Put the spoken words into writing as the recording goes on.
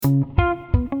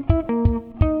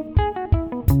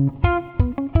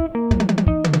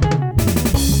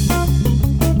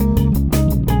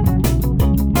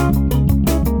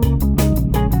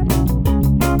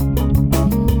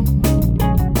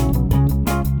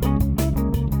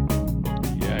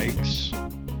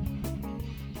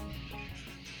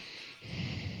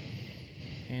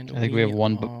I think we have We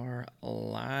one. are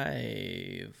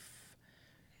live.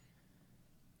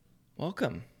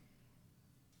 Welcome.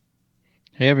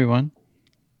 Hey, everyone.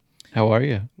 How are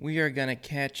you? We are going to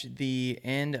catch the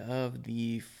end of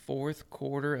the fourth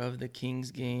quarter of the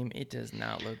Kings game. It does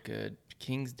not look good.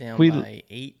 Kings down We by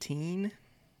 18.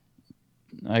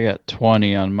 I got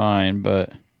 20 on mine,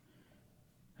 but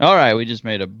all right, we just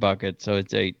made a bucket, so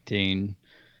it's 18.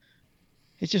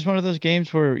 It's just one of those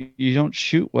games where you don't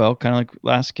shoot well, kind of like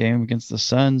last game against the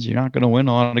Suns. You're not going to win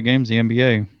a lot of games in the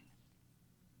NBA.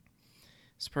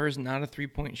 Spurs not a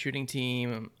three-point shooting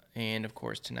team, and of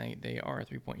course tonight they are a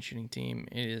three-point shooting team.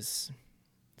 It's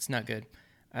not good.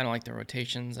 I don't like the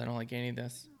rotations. I don't like any of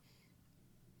this.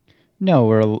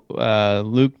 No,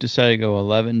 Luke decided to go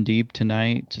 11 deep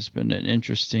tonight. Just been an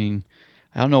interesting.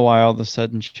 I don't know why all of a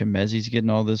sudden Chimezi's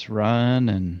getting all this run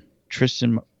and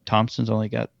Tristan Thompson's only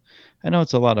got. I know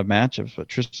it's a lot of matchups, but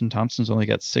Tristan Thompson's only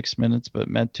got 6 minutes, but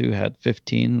Metu had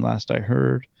 15 last I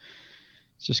heard.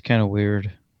 It's just kind of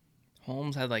weird.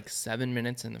 Holmes had like 7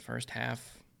 minutes in the first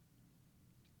half.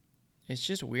 It's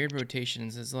just weird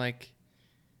rotations. It's like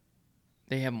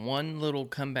they have one little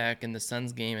comeback in the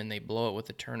Suns game and they blow it with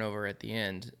a turnover at the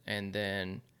end, and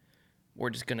then we're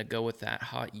just gonna go with that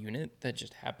hot unit that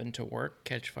just happened to work,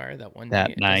 catch fire that one night. That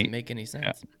It doesn't night. make any Yeah.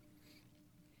 sense.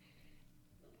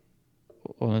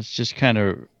 Well, it's just kind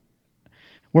of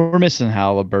we're missing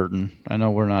Halliburton. I know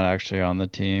we're not actually on the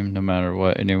team, no matter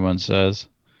what anyone says.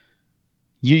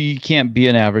 You can't be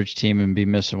an average team and be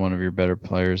missing one of your better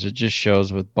players. It just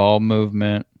shows with ball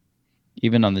movement,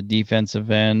 even on the defensive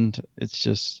end. It's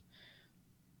just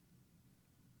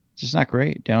not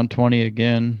great. Down 20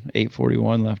 again,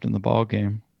 8:41 left in the ball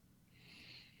game.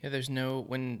 Yeah, there's no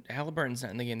when Halliburton's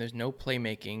not in the game. There's no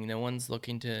playmaking. No one's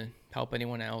looking to help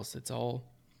anyone else. It's all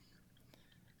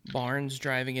Barnes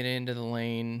driving it into the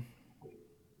lane.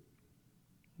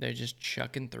 They're just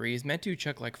chucking threes. Metu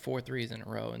chucked like 4 threes in a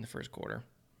row in the first quarter.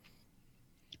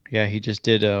 Yeah, he just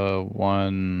did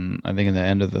one, I think, in the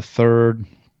end of the third.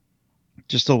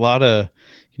 Just a lot of,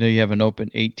 you have an open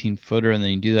 18-footer, and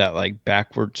then you do that like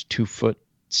backwards 2-foot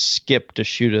skip to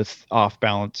shoot a off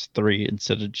balance three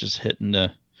instead of just hitting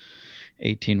the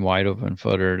 18 wide open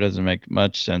footer. It doesn't make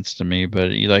much sense to me,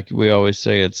 but like we always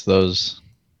say, it's those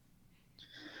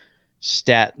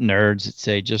stat nerds that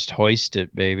say just hoist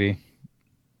it, baby.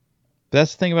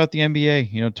 That's the thing about the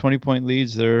NBA. 20-point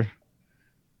leads, they're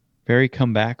very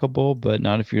comebackable, but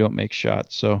not if you don't make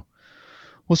shots. So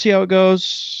we'll see how it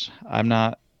goes. I'm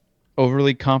not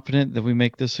overly confident that we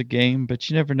make this a game, but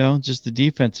you never know. Just the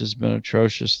defense has been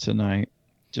atrocious tonight.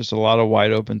 Just a lot of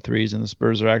wide open threes, and the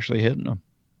Spurs are actually hitting them.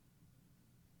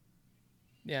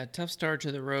 Yeah, tough start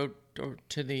to the road or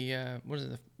to the what is it,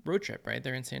 the road trip, right?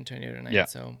 They're in San Antonio Yeah. tonight.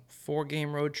 So 4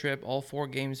 game road trip, all 4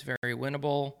 games very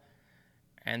winnable.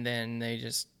 And then they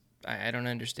just I don't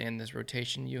understand this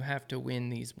rotation. You have to win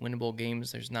these winnable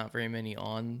games. There's not very many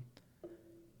on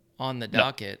the No.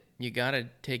 docket. You gotta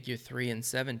take your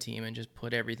 3-7 team and just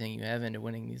put everything you have into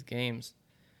winning these games.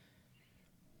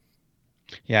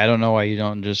 Yeah, I don't know why you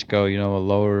don't just go, a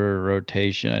lower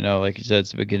rotation. I know, like you said,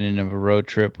 it's the beginning of a road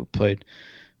trip. We played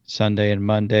Sunday and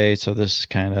Monday, so this is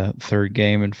kind of third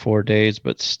game in 4 days,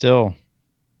 but still,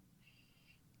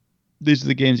 these are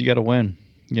the games you got to win.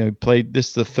 Played this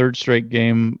is the third straight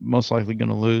game, most likely going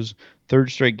to lose. Third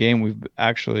straight game, we've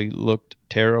actually looked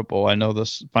terrible. I know the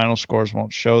final scores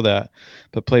won't show that,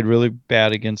 but played really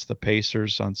bad against the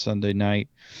Pacers on Sunday night.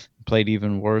 Played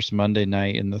even worse Monday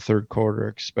night in the third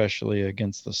quarter, especially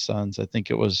against the Suns. I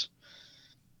think it was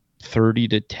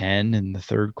 30-10 in the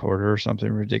third quarter or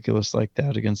something ridiculous like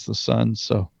that against the Suns.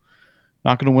 So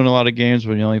not going to win a lot of games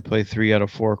when you only play 3 out of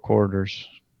 4 quarters.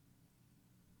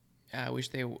 I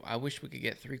wish we could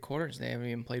get 3 quarters. They haven't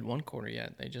even played 1 quarter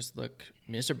yet. They just look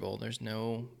miserable. There's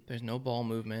no ball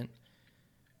movement.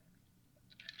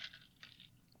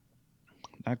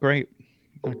 Not great.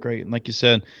 Not great. And like you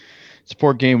said, it's a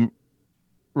 4-game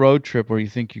road trip where you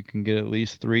think you can get at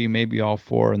least 3, maybe all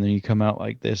 4, and then you come out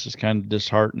like this. It's kind of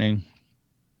disheartening.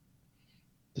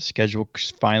 The schedule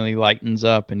finally lightens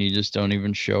up and you just don't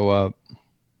even show up.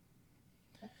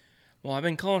 Well, I've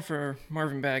been calling for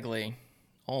Marvin Bagley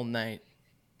all night,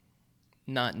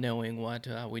 not knowing what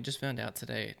we just found out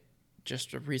today.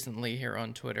 Just recently here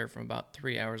on Twitter from about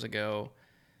 3 hours ago,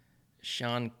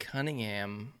 Sean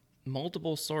Cunningham.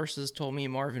 Multiple sources told me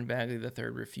Marvin Bagley III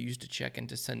refused to check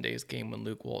into Sunday's game when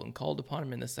Luke Walton called upon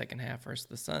him in the second half versus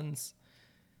the Suns.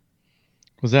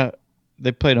 Was that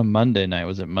they played on Monday night?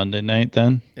 Was it Monday night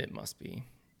then? It must be.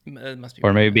 It must be.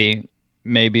 Or Monday.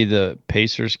 maybe the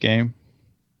Pacers game.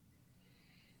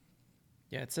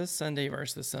 Yeah, it says Sunday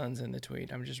versus the Suns in the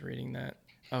tweet. I'm just reading that.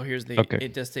 Oh, here's the. Okay.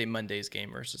 It does say Monday's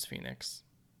game versus Phoenix.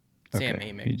 Sam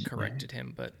Okay. Amick corrected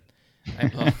him, but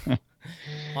I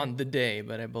on the day,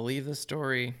 but I believe the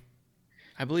story.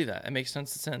 I believe that. It makes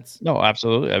tons of sense. No,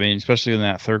 absolutely. I mean, especially in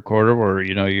that third quarter where,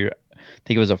 I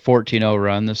think it was a 14-0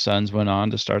 run the Suns went on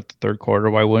to start the third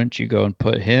quarter. Why wouldn't you go and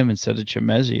put him instead of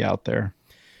Chimezi out there?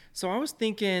 So I was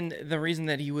thinking the reason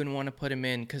that he wouldn't want to put him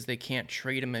in because they can't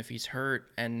trade him if he's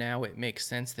hurt, and now it makes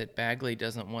sense that Bagley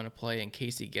doesn't want to play in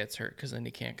case he gets hurt because then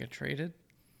he can't get traded.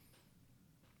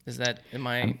 Is that am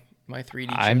I I'm my 3D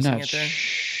I'm chessing not it there?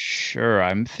 sure.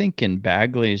 I'm thinking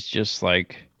Bagley's just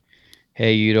like,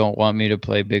 hey, you don't want me to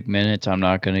play big minutes. I'm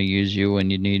not going to use you when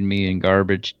you need me in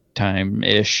garbage time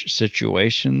ish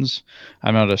situations.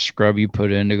 I'm not a scrub you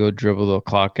put in to go dribble the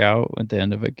clock out at the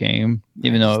end of a game, I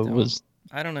even just though it don't. was.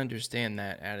 I don't understand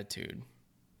that attitude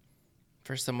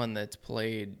for someone that's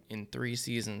played in 3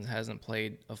 seasons, hasn't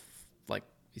played like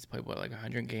he's played what like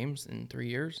 100 games in 3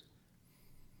 years.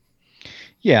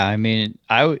 Yeah, I mean,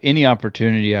 any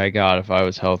opportunity I got if I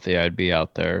was healthy, I'd be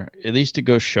out there at least to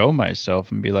go show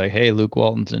myself and be like, "Hey, Luke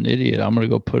Walton's an idiot. I'm gonna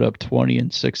go put up 20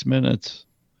 in 6 minutes."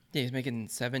 Yeah, he's making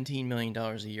 $17 million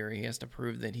a year. He has to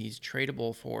prove that he's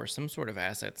tradable for some sort of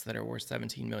assets that are worth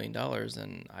 $17 million,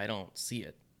 and I don't see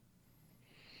it.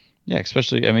 Yeah,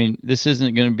 especially, I mean, this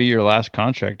isn't going to be your last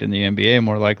contract in the NBA,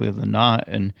 more likely than not,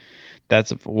 and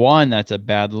that's a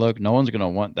bad look. No one's going to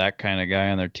want that kind of guy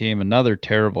on their team. Another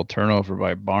terrible turnover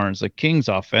by Barnes. The Kings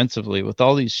offensively, with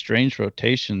all these strange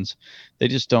rotations, they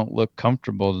just don't look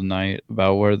comfortable tonight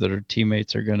about where their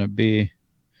teammates are going to be.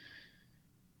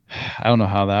 I don't know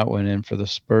how that went in for the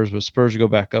Spurs, but Spurs go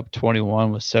back up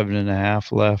 21 with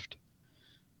 7.5 left.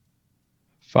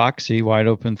 Foxy, wide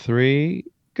open three.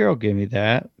 Girl, give me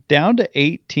that. Down to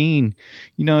 18.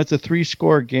 It's a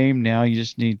 3-score game now. You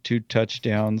just need 2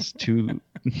 touchdowns, 2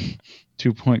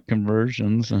 point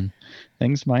conversions, and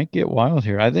things might get wild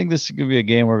here. I think this is going to be a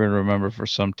game we're going to remember for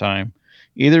some time,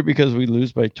 either because we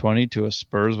lose by 20 to a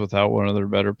Spurs without one of their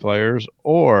better players,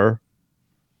 or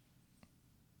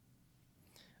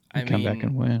we I come back mean,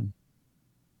 and win.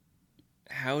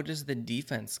 how does the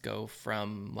defense go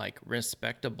from like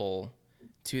respectable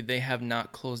to they have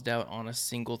not closed out on a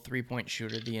single 3 point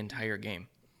shooter the entire game?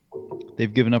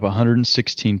 They've given up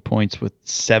 116 points with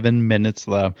 7 minutes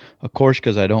left. Of course,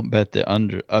 because I don't bet the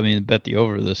under. I mean, bet the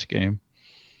over this game.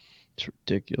 It's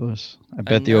ridiculous. I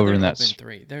bet the over in Another that. open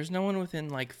three. There's no one within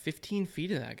like 15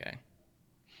 feet of that guy.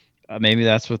 Maybe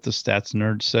that's what the stats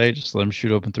nerds say. Just let them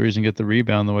shoot open threes and get the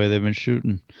rebound the way they've been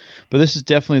shooting. But this is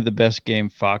definitely the best game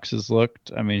Fox has looked.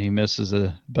 I mean, he misses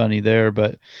a bunny there,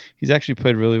 but he's actually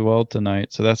played really well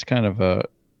tonight. So that's kind of a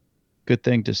good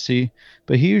thing to see.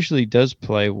 But he usually does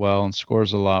play well and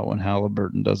scores a lot when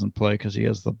Halliburton doesn't play because he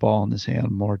has the ball in his hand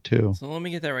more too. So let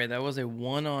me get that right. That was a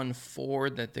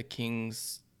 1-on-4 that the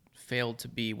Kings failed to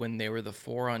be when they were the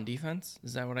 4 on defense.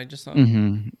 Is that what I just saw?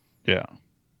 Mm-hmm. Yeah.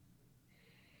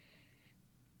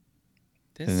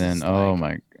 And This then, is oh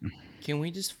like, my, can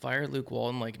we just fire Luke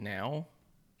Walton like now?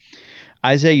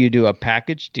 Isaiah, you do a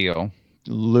package deal,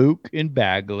 Luke and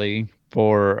Bagley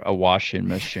for a washing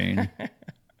machine,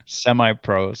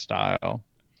 semi-pro style.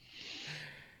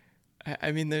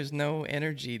 I mean, there's no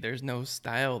energy, there's no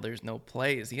style, there's no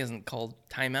plays. He hasn't called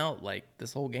timeout like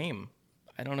this whole game.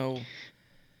 I don't know.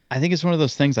 I think it's one of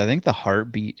those things. I think the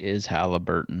heartbeat is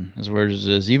Halliburton, as where it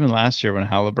is. Even last year when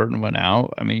Halliburton went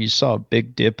out, I mean, you saw a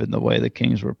big dip in the way the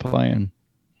Kings were playing.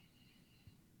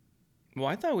 Well,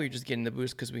 I thought we were just getting the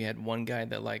boost because we had one guy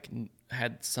that like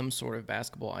had some sort of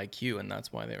basketball IQ, and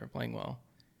that's why they were playing well.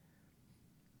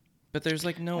 But there's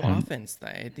like no And offense.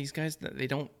 These guys, they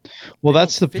don't well, they don't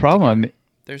that's the fit problem. I together. mean,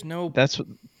 There's no. that's what,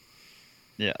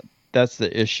 yeah, that's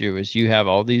the issue. Is you have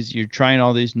all these, you're trying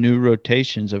all these new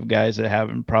rotations of guys that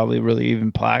haven't probably really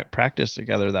even practiced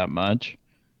together that much.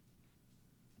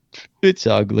 It's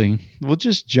ugly. We'll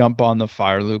just jump on the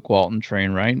fire Luke Walton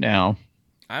train right now.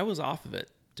 I was off of it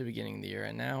to beginning of the year,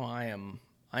 and now I am.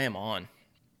 I am on.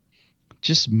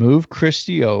 Just move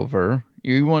Christie over.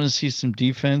 You want to see some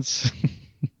defense?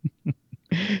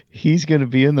 He's going to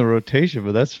be in the rotation,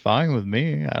 but that's fine with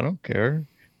me. I don't care.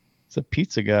 It's a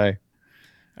pizza guy.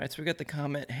 All right, so we got the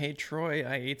comment. Hey Troy,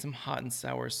 I ate some hot and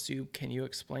sour soup. Can you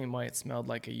explain why it smelled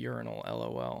like a urinal?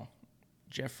 LOL.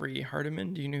 Jeffrey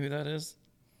Hardiman, do you know who that is?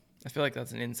 I feel like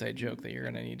that's an inside joke that you're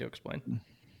gonna need to explain.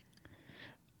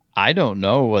 I don't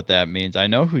know what that means. I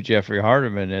know who Jeffrey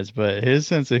Hardiman is, but his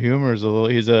sense of humor is a little.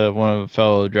 He's a one of a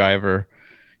fellow driver.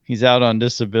 He's out on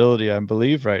disability, I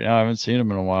believe, right now. I haven't seen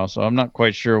him in a while, so I'm not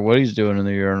quite sure what he's doing in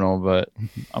the urinal, but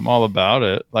I'm all about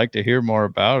it. Like to hear more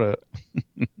about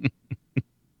it.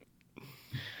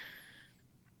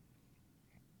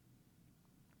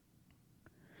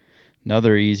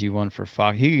 Another easy one for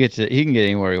Fox. He can get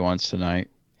anywhere he wants tonight.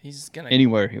 He's gonna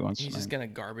Anywhere he wants he's just tonight.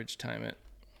 gonna garbage time it.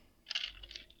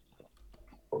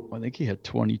 I think he had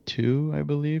 22, I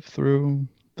believe, through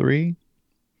 3.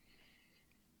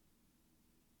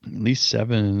 At least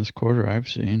 7 in this quarter I've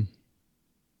seen.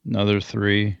 Another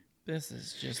 3. This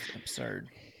is just absurd.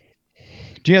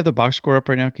 Do you have the box score up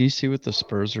right now? Can you see what the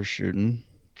Spurs are shooting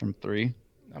from 3?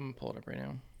 I'm gonna pull it up right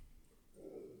now.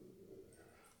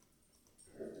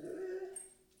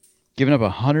 Giving up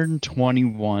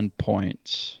 121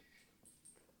 points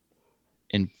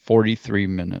in 43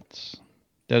 minutes.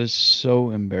 That is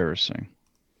so embarrassing.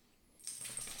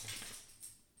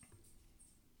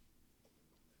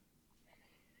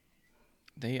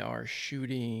 They are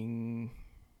shooting.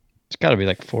 It's got to be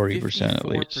like 40% at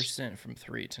least. 54% from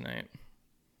 3 tonight.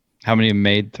 How many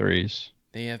made threes?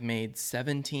 They have made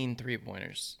 17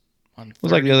 3-pointers on It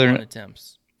was like the 31 other.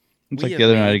 attempts. It's We like have the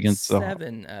other night made against the.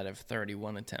 7 out of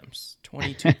 31 attempts.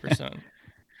 22%.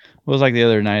 It was like the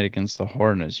other night against the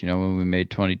Hornets, when we made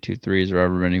 22 threes or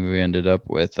however many we ended up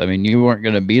with. I mean, you weren't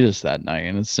going to beat us that night,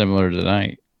 and it's similar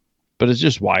tonight. But it's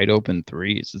just wide open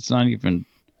threes. It's not even.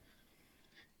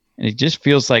 And it just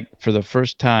feels like for the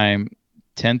first time,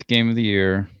 10th game of the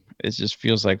year, it just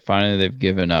feels like finally they've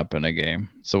given up in a game.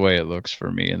 It's the way it looks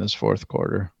for me in this fourth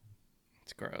quarter.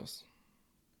 It's gross.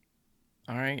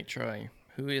 All right, Troy.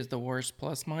 Who is the worst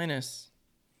plus minus?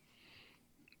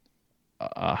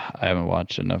 I haven't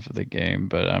watched enough of the game,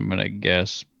 but I'm going to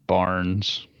guess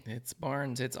Barnes. It's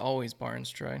Barnes. It's always Barnes,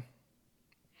 Troy.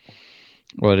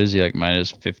 What is he, like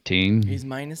minus 15? He's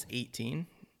minus 18.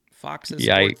 Fox has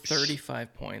Yikes. scored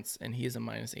 35 points, and he is a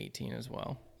minus 18 as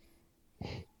well.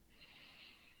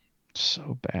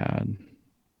 So bad.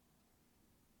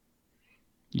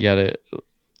 You got it.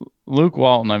 Luke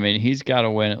Walton, I mean, he's got to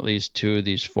win at least 2 of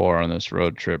these 4 on this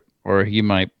road trip, or he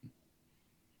might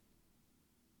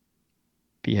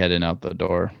be heading out the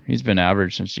door. He's been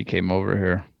average since he came over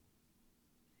here.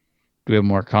 Do we have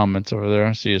more comments over there?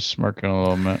 I see you smirking a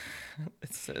little bit.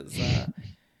 It says,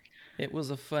 it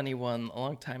was a funny one. A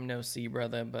long time no see,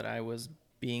 brother, but I was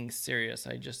being serious.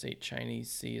 I just ate Chinese.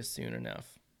 See you soon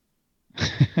enough.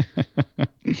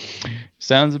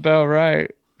 Sounds about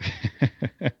right.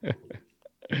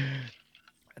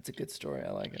 That's a good story.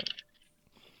 I like it.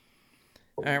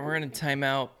 All right, we're going to time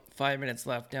out. 5 minutes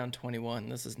left, down 21.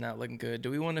 This is not looking good. Do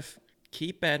we want to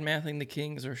keep bad-mouthing the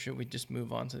Kings, or should we just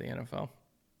move on to the NFL?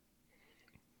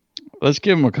 Let's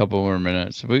give them a couple more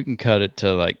minutes. If we can cut it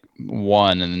to like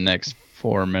 1 in the next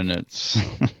 4 minutes,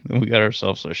 we got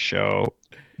ourselves a show.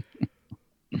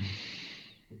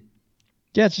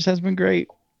 Yeah, it just has been great.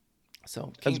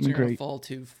 So Kings are going to fall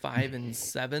to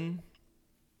 5-7.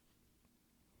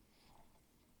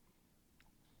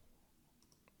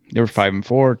 They were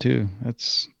 5-4 too.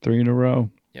 That's 3 in a row.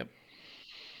 Yep.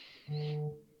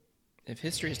 If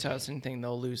history has taught us anything,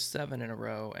 they'll lose 7 in a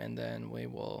row, and then we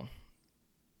will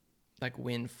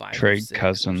win 5 Trade or 6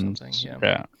 Cousins. or something.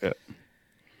 Yeah.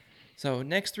 So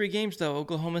next 3 games though: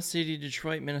 Oklahoma City,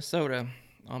 Detroit, Minnesota.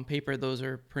 On paper, those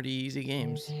are pretty easy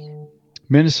games.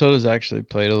 Minnesota's actually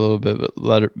played a little bit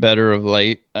better of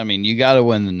late. I mean, you got to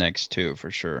win the next 2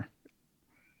 for sure.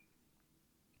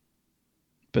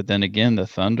 But then again, the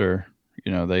Thunder,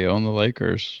 they own the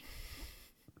Lakers.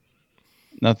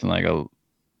 Nothing like I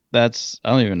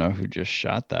don't even know who just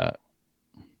shot that.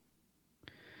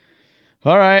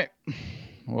 All right.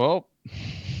 Well,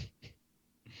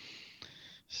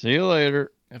 see you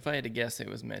later. If I had to guess, it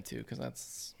was Metu, because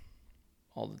that's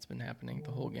all that's been happening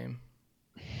the whole game.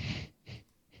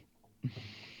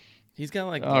 He's got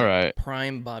right.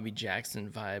 prime Bobby Jackson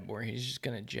vibe where he's just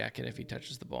going to jack it if he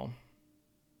touches the ball.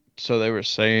 So they were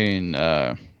saying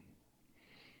last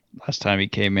time he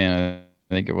came in, I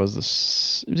think it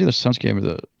was either the Suns game or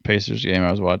the Pacers game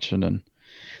I was watching, and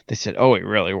they said, oh, he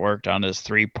really worked on his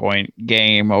 3-point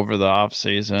game over the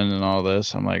offseason and all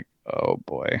this. I'm like, oh,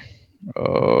 boy.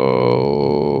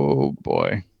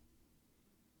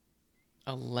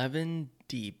 11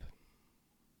 deep.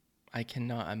 I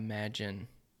cannot imagine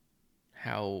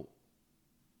how.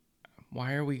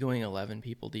 Why are we going 11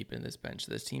 people deep in this bench?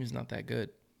 This team's not that good.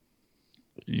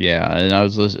 Yeah, and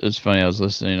it's funny. I was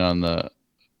listening on the.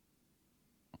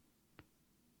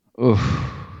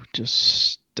 Just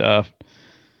stuff.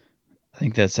 I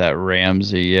think that's at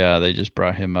Ramsey. Yeah, they just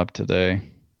brought him up today.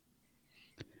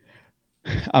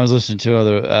 I was listening to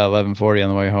other 1140 on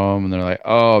the way home, and they're like,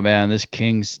 "Oh man, this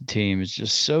Kings team is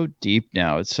just so deep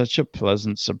now. It's such a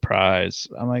pleasant surprise."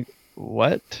 I'm like,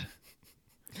 "What?"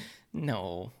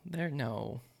 No,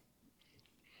 no.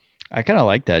 I kind of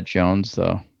like that Jones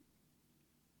though.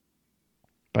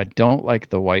 I don't like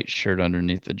the white shirt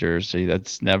underneath the jersey.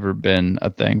 That's never been a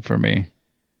thing for me.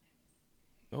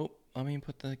 Oh, let me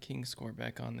put the Kings score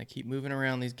back on. They keep moving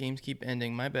around. These games keep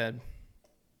ending. My bad.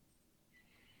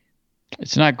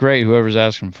 It's not great, whoever's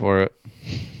asking for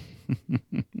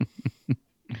it.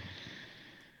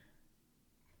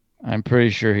 I'm pretty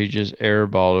sure he just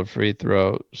airballed a free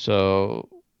throw. So,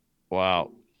 wow.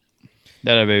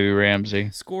 That baby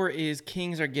Ramsey. Score is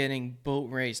Kings are getting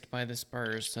boat raced by the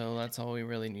Spurs, so that's all we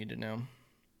really need to know.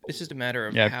 It's just a matter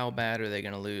of Yeah, how bad are they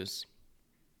going to lose.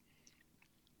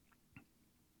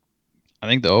 I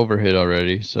think the over hit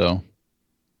already. So,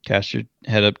 cash your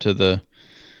head up to the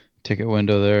ticket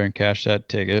window there and cash that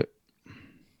ticket.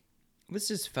 This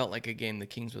just felt like a game the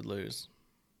Kings would lose.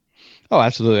 Oh,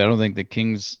 absolutely. I don't think the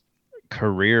Kings'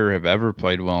 career have ever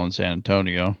played well in San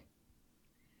Antonio.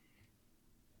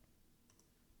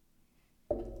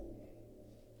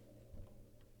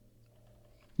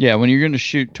 Yeah, when you're going to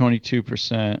shoot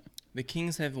 22%. The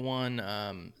Kings have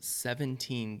won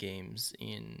 17 games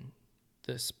in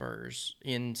the Spurs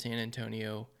in San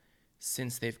Antonio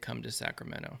since they've come to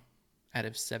Sacramento out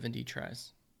of 70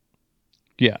 tries.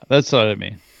 Yeah, that's what I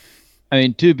mean. I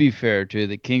mean, to be fair, too,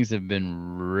 the Kings have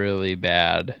been really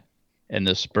bad and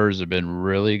the Spurs have been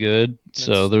really good.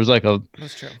 So there's like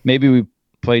That's true. maybe we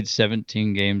played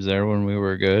 17 games there when we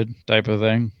were good type of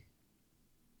thing.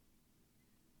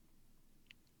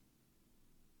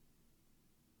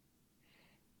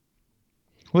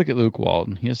 Look at Luke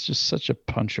Walton. He has just such a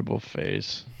punchable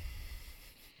face.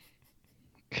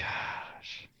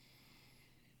 Gosh.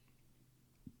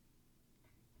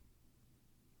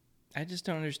 I just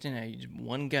don't understand how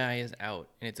one guy is out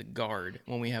and it's a guard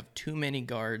when we have too many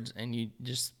guards and you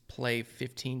just play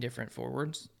 15 different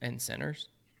forwards and centers.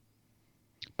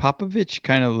 Popovich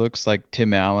kind of looks like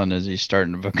Tim Allen as he's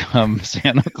starting to become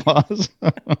Santa Claus.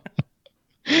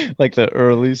 Like the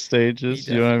early stages,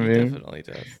 you know what I He mean? definitely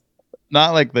does.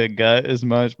 Not like the gut as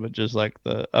much, but just like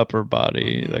the upper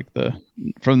body, like the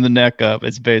from the neck up.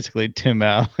 It's basically Tim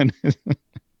Allen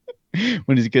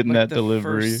when he's getting Like that the first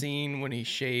delivery. scene when he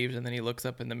shaves and then he looks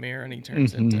up in the mirror and he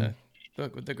turns Hmm. into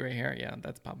look with the gray hair. Yeah,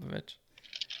 that's Popovich.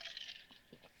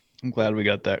 I'm glad we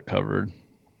got that covered.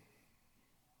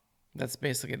 That's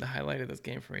basically the highlight of this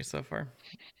game for me so far.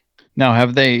 Now,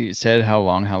 have they said how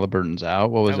long Halliburton's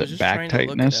out? What I was was it? just Back trying to look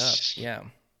it up. tightness? Yeah.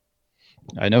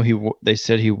 I know they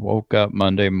said he woke up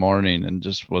Monday morning and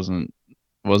just wasn't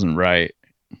right.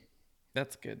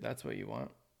 That's good. That's what you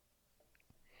want.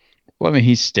 Well, I mean,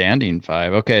 he's standing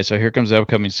 5. Okay, so here comes the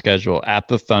upcoming schedule: at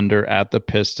the Thunder, at the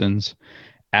Pistons,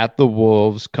 at the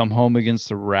Wolves, come home against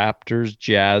the Raptors,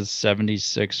 Jazz,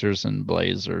 76ers, and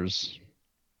Blazers.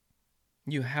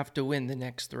 You have to win the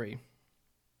next 3.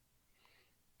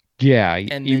 Yeah,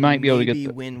 And you might then be able to get maybe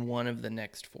the. win one of the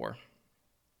next 4.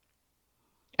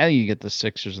 I think you get the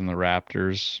Sixers and the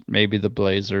Raptors, maybe the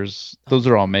Blazers. Those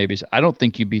are all maybes. I don't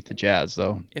think you beat the Jazz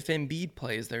though. If Embiid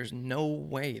plays, there's no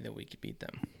way that we could beat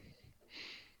them.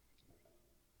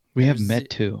 We have met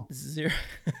too. Zero.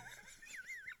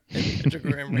 And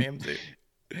Pentagram Ramsey.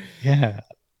 Yeah,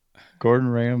 Gordon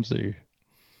Ramsay.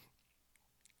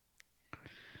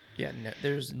 Yeah, no,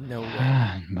 there's no way.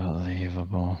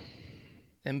 Unbelievable.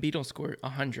 Embiid will score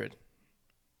 100.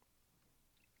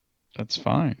 That's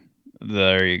fine.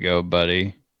 There you go,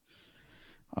 buddy.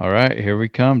 All right, here we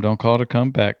come. Don't call it a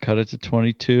comeback. Cut it to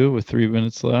 22 with 3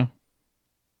 minutes left.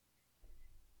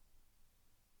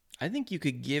 I think you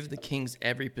could give the Kings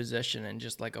every possession and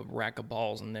just like a rack of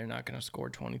balls, and they're not going to score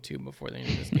 22 before the end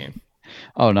of this game.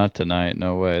 Oh, not tonight.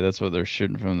 No way. That's what they're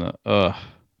shooting from the. Ugh.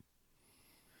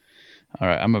 All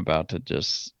right, I'm about to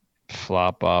just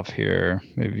flop off here.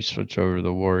 Maybe switch over to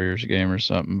the Warriors game or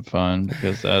something fun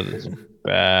because that is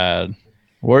bad.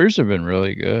 Warriors have been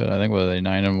really good. I think what are they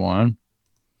 9-1?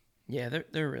 Yeah,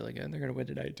 they're really good. They're going to win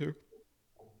tonight too.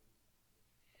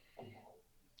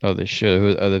 Oh, they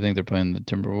should. I think they're playing the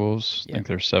Timberwolves. Yeah. I think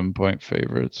they're 7-point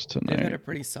favorites They've had a tonight.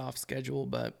 pretty soft schedule,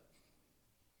 but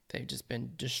they've just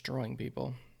been destroying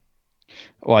people.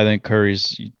 Well, I think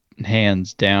Curry's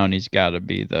hands down. He's got to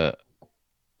be the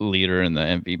leader in the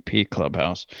MVP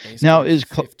clubhouse. They Now scored is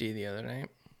 50 the other night.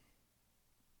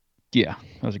 yeah,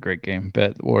 that was a great game.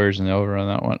 Bet the Warriors and the over on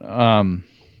that one.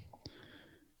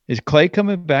 Is Clay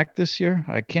coming back this year?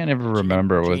 I can't ever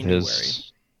remember with January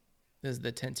his. is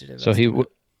the tentative So estimate.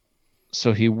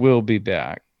 he will be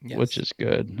back, Yes. which is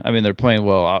good. I mean, they're playing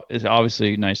well. It's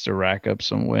obviously nice to rack up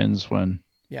some wins when.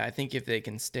 Yeah, I think if they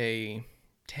can stay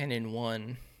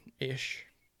 10-1 ish,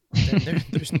 then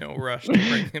there's no rush to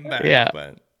bring him back. Yeah.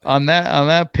 But On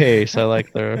that pace, I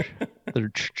like their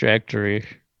trajectory.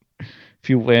 If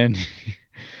you win,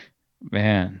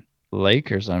 man.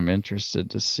 Lakers, I'm interested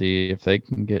to see if they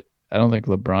can get. I don't think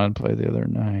LeBron played the other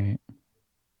night.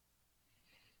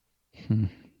 Hmm.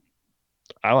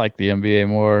 I like the NBA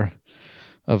more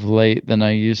of late than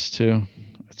I used to.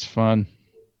 It's fun.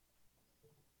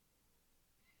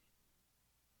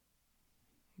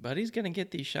 But he's gonna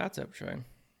get these shots up, Troy.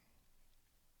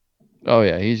 Oh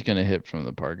yeah, he's gonna hit from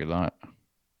the parking lot.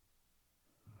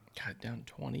 God, down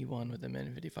 21 with a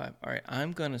minute 55. All right,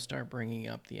 I'm gonna start bringing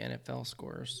up the NFL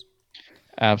scores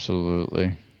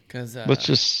Absolutely. because Let's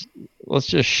just let's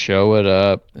just show it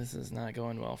up. this is not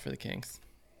going well for the Kings.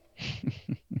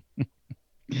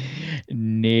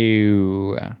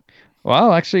 No.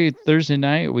 Well, actually, Thursday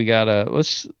night we got a.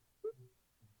 Let's.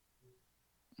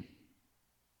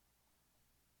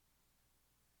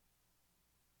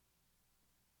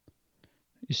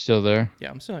 You still there? Yeah,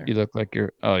 I'm still here. You look like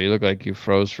you're. Oh, you look like you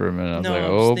froze for a minute. I was No, like, I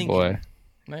was oh thinking. boy.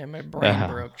 My brain Ah,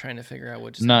 broke trying to figure out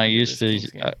what just not happened to used this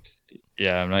to. Kings game.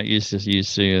 Yeah, I'm not used to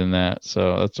seeing that,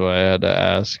 so that's why I had to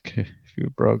ask if you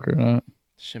broke or not.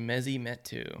 Shemezi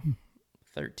Metu,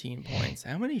 13 points.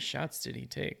 How many shots did he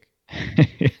take?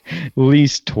 At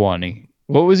least 20.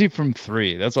 What was he from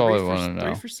three? That's all Three I for want to three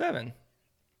know. for seven.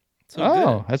 So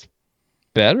Oh, good. that's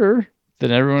better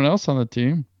than everyone else on the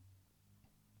team.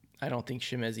 I don't think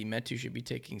Shemezi Metu should be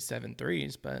taking 7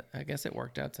 threes, but I guess it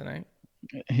worked out tonight.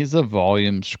 He's a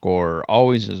volume scorer.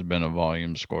 Always has been a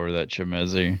volume scorer, that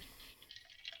Chimezi.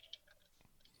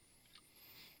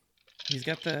 He's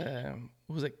got the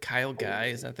what was it, Kyle Guy?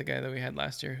 Is that the guy that we had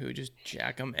last year who just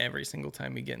jack him every single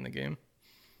time we get in the game?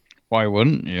 Why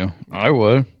wouldn't you? Yeah. I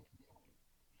would.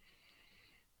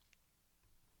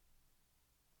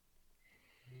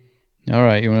 All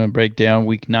right, you want to break down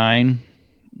week 9?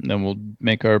 And then we'll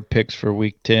make our picks for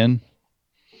week 10.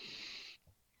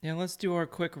 Yeah, let's do our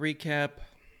quick recap.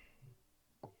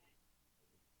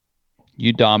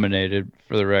 You dominated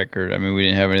for the record. I mean, we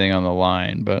didn't have anything on the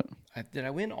line, but Did I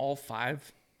win all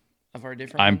 5 of our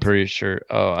different I'm ones? pretty sure.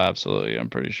 Oh, absolutely. I'm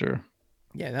pretty sure.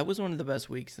 Yeah, that was one of the best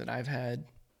weeks that I've had.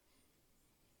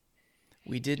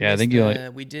 Yeah, I think you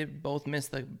like, We did both miss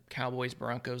the Cowboys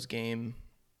Broncos game.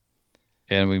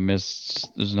 and we missed,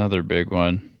 there's another big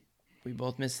one. We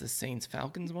both missed the Saints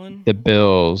Falcons one. The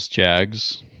Bills,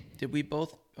 Jags. Did we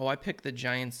both? Oh, I picked the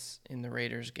Giants in the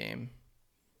Raiders game.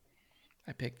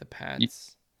 I picked the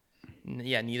Pats.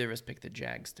 Yeah, neither of us picked the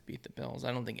Jags to beat the Bills.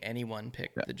 I don't think anyone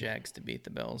picked the Jags to beat the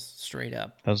Bills straight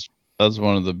up. That's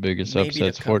one of the biggest Maybe to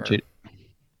upsets. cover.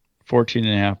 14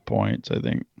 and a half points, I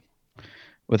think.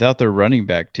 Without their running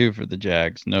back, too, for the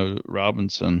Jags. No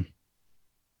Robinson.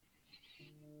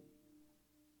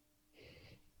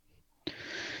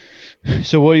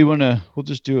 So what do you want to? We'll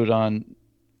just do it on.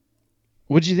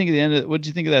 What do you think of the end? What do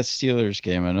you think of that Steelers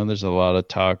game? I know there's a lot of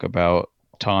talk about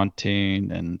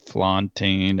taunting and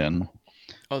flaunting and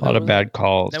Oh, a lot of bad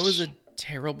that was calls. a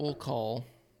terrible call.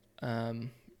 I'm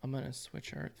gonna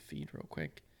switch our feed real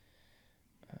quick.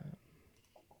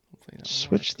 Hopefully that'll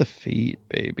Switch work. the feet,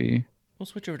 baby. We'll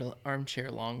switch over to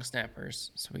armchair long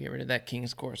snappers, so we get rid of that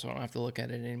King's score, so I don't have to look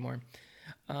at it anymore.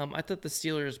 I thought the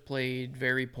Steelers played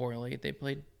very poorly. They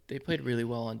played really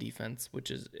well on defense,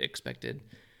 which is expected.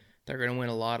 They're going to win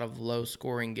a lot of low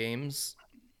scoring games.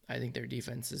 I think their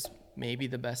defense is maybe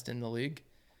the best in the league.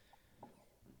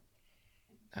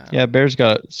 Yeah, Bears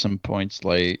got some points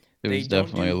late. It They was don't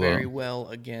definitely do a very little. well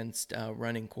against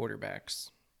running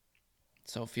quarterbacks.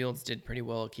 So Fields did pretty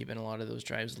well at keeping a lot of those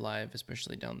drives alive,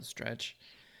 especially down the stretch.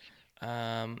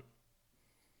 I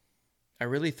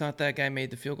really thought that guy made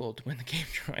the field goal to win the game,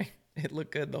 Troy. It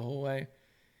looked good the whole way.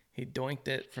 He doinked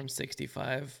it from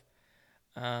 65.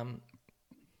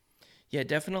 Yeah,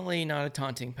 definitely not a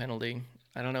taunting penalty.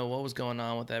 I don't know what was going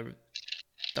on with that.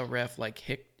 The ref like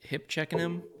hip checking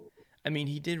him. I mean,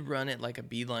 he did run it like a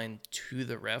beeline to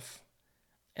the ref,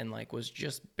 and like was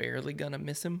just barely gonna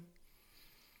miss him,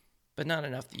 but not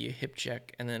enough that you hip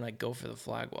check and then like go for the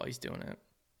flag while he's doing it.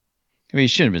 I mean, you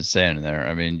shouldn't have been standing there.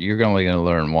 I mean, you're only going to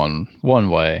learn one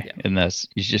way, Yeah, and that's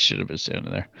you just should have been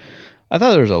standing there. I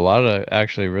thought there was a lot of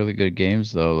actually really good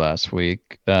games though last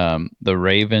week. The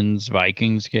Ravens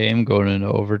Vikings game going into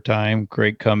overtime,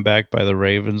 great comeback by the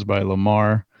Ravens by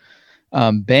Lamar.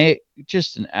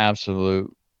 Just an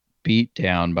absolute beat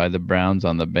down by the Browns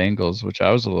on the Bengals, which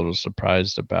I was a little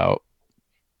surprised about.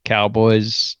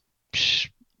 Cowboys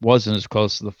wasn't as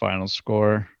close to the final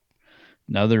score.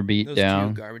 Another beat those two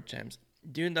down. garbage times,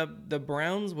 dude. The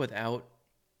Browns without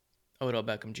Odell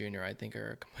Beckham Jr. I think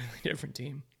are a completely different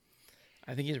team.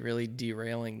 I think he's really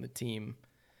derailing the team.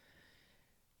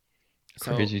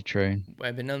 So Crazy train.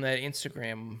 I've been on that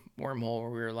Instagram wormhole where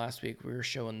we were last week. We were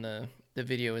showing the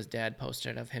video his dad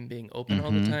posted of him being open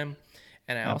all the Mm-hmm. time,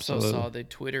 And I also Absolutely. saw the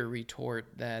Twitter retort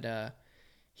that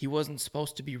he wasn't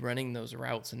supposed to be running those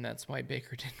routes, and that's why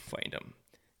Baker didn't find him.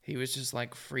 He was just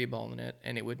like freeballing it,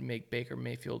 and it would make Baker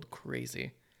Mayfield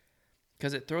crazy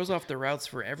because it throws off the routes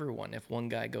for everyone if one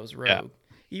guy goes Yeah. rogue,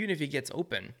 even if he gets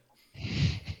open.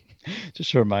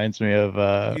 Just reminds me of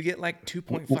You get like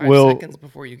 2.5 Will. seconds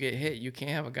before you get hit. You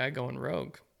can't have a guy going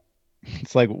rogue.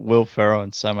 It's like Will Ferrell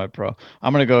in Semi Pro.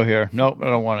 I'm gonna go here. Nope, I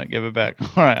don't want it. Give it back.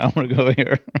 All right, I'm gonna go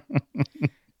here.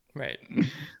 Right.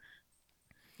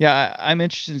 Yeah, I'm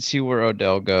interested to see where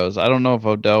Odell goes. I don't know if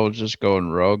Odell was just going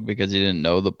rogue because he didn't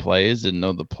know the plays, didn't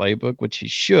know the playbook, which he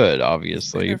should, He's been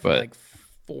obviously. there for But like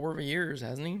 4 years,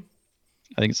 hasn't he?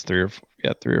 I think it's 3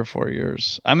 or 4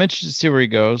 years. I'm interested to see where he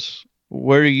goes.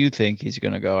 Where do you think he's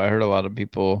gonna go? I heard a lot of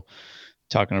people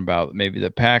talking about maybe the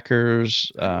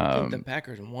Packers. I don't think the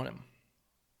Packers want him.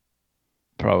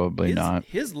 Probably His not.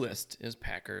 his list is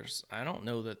Packers. I don't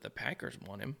know that the Packers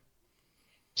want him.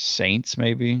 Saints,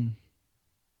 maybe.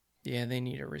 Yeah, they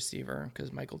need a receiver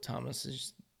because Michael Thomas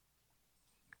is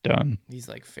Done. he's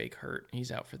like fake hurt.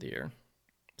 He's out for the year.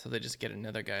 So they just get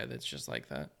another guy that's just like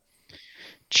that.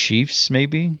 Chiefs,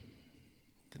 maybe.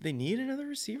 Did they need another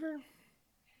receiver?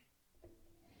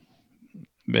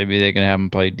 Maybe they can have him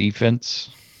play defense.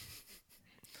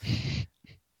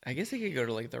 I guess they could go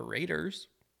to like the Raiders.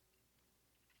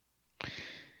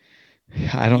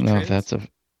 I don't know if Patriots.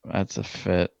 that's a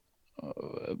fit.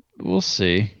 We'll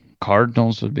see.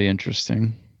 Cardinals would be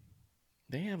interesting.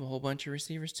 They have a whole bunch of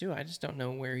receivers too. I just don't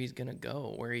know where he's gonna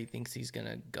go, where he thinks he's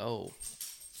gonna go.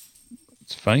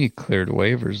 It's funny he cleared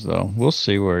waivers though. We'll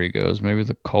see where he goes. Maybe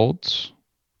the Colts.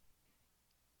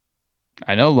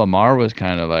 I know Lamar was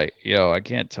kind of like, yo, I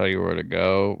can't tell you where to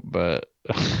go, but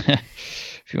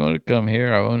if you want to come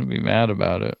here, I wouldn't be mad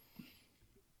about it.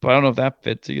 But I don't know if that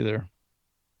fits either.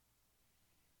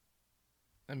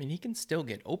 I mean, he can still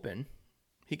get open.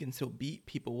 He can still beat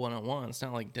people one on one. It's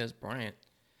not like Des Bryant.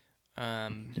 Yeah.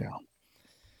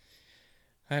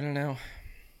 I don't know.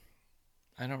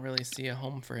 I don't really see a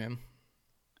home for him.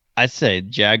 I'd say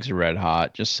Jags are red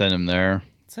hot. Just send him there.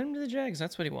 Send him to the Jags.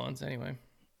 That's what he wants anyway.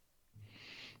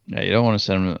 Yeah, you don't want to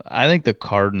send him. I think the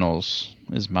Cardinals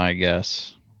is my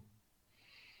guess.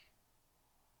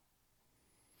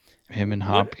 Him and What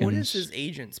is Hopkins. his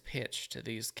agent's pitch to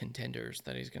these contenders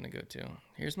that he's going to go to?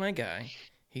 Here's my guy.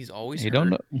 He's always You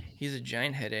don't hurt. know, He's a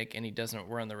giant headache, and he doesn't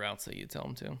run the routes that you tell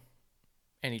him to.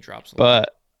 And he drops a lot.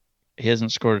 but he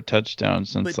hasn't scored a touchdown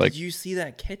since But did like you see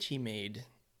that catch he made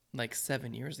like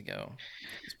 7 years ago?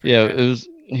 It's pretty yeah, it rad. was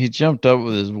he jumped up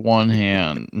with his one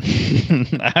hand.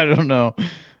 I don't know.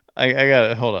 I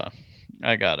got it. Hold on.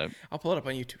 I got it. I'll pull it up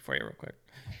on YouTube for you real quick.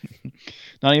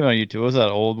 Not even on YouTube. What was that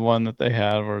old one that they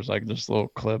had where it's like just little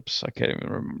clips? I can't even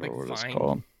remember Like what it's Vine.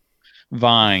 called.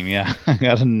 Vine, yeah. I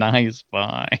got a nice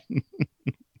Vine.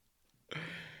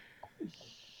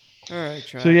 All right,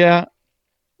 So try. yeah,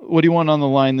 what do you want on the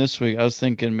line this week? I was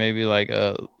thinking maybe like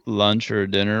a lunch or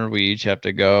a dinner. We each have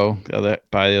to go.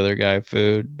 Buy the other guy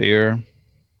food, beer,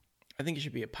 I think it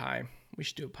should be a pie. We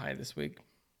should do a pie this week.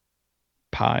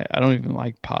 pie. I don't even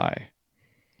like pie.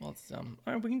 Well, it's all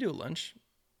right. We can do a lunch.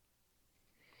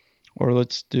 Or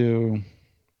let's do.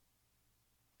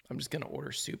 I'm just gonna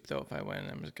order soup though. If I win,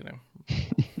 I'm just gonna.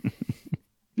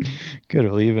 Could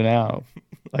have leaving out.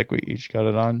 Like we each got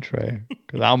an entree.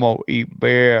 Because I'm going to eat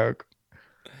big.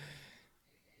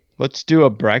 Let's do a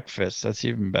breakfast. That's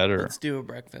even better. Let's do a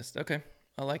breakfast. Okay,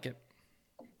 I like it.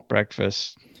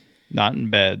 Breakfast. Not in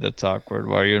bed. That's awkward.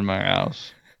 Why are you in my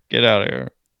house? Get out of here.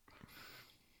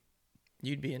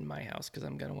 You'd be in my house because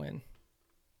I'm gonna win.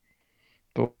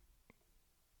 But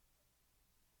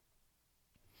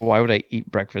why would I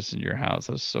eat breakfast in your house?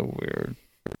 That's so weird.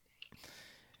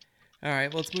 All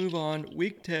right, let's move on.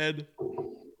 Week 10.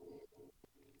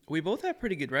 We both have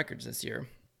pretty good records this year.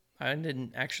 I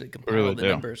didn't actually I compile really the do.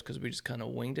 numbers because we just kind of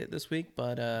winged it this week,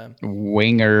 but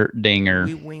Winger dinger.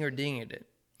 we winger dinged it.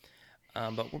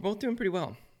 But we're both doing pretty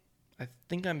well. I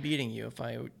think I'm beating you. If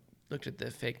I looked at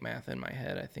the fake math in my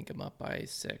head, I think I'm up by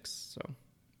 6. So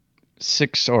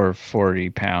 6 or 40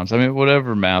 pounds. I mean,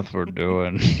 whatever math we're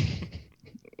doing.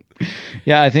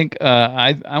 Yeah, I think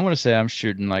I'm gonna say I'm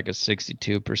shooting like a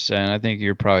 62%. I think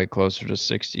you're probably closer to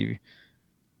 60.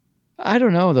 I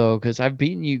don't know though, because I've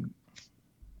beaten you.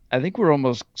 I think we're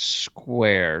almost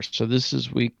square. So this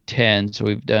is week 10. So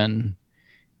we've done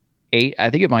 8.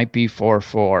 I think it might be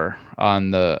 4-4 on the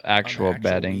on the actual actual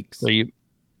betting. So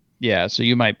weeks, so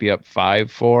you might be up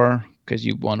 5-4 because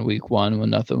you won week 1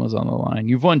 when nothing was on the line.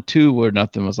 You've won 2 where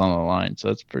nothing was on the line. So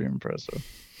that's pretty impressive.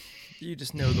 you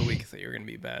just know the weeks that you're gonna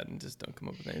be bad and just don't come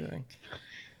up with anything.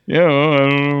 Yeah, well, I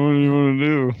don't know what you want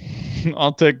to do.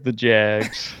 I'll take the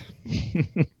Jags.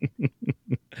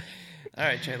 All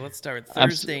right, Chad, let's start with I'm.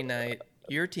 s- Thursday night.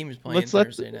 Your team is playing Let's let.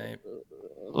 Thursday night.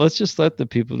 Let's just let the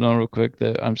people know real quick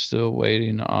that I'm still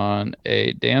waiting on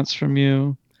a dance from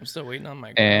you. I'm still waiting on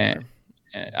my And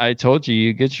growler. I told you,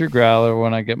 you get your growler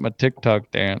when I get my TikTok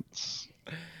dance.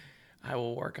 I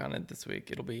will work on it this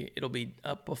week. It'll be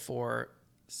up before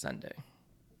Sunday.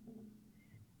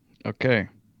 Okay.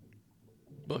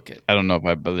 Book it. I don't know if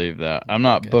I believe that. I'm Book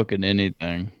not it. booking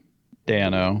anything,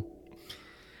 Dano.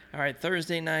 All right,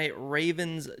 Thursday night,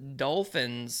 Ravens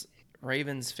Dolphins.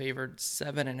 Ravens favored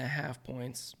 7.5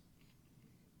 points.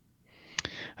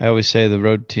 I always say the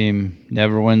road team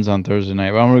never wins on Thursday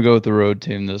night. But I'm going to go with the road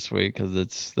team this week because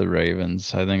it's the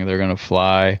Ravens. I think they're going to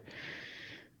fly.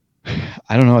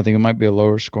 I don't know. I think it might be a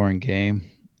lower scoring game.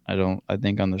 I don't. I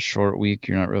think on the short week,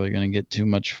 you're not really going to get too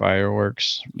much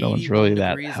fireworks. No one's 81 really that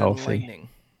degrees and healthy. lightning.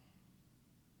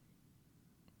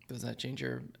 Does that change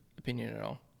your opinion at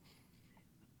all?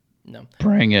 No.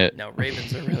 Bring it. No,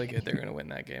 Ravens are really good. They're going to win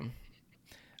that game.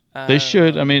 They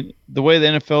should. I Um, mean, the way the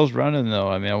NFL's running, though,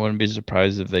 I mean, I wouldn't be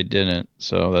surprised if they didn't.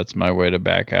 So that's my way to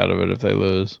back out of it if they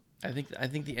lose. I think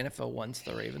the NFL wants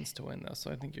the Ravens to win though,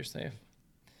 so I think you're safe.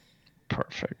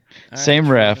 Perfect. All right, Same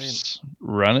Troy. refs.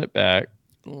 Run it back.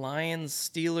 Lions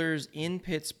Steelers in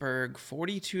Pittsburgh,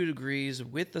 42 degrees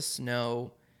with the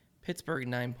snow. Pittsburgh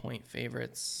 9-point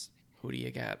favorites. Who do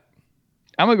you got?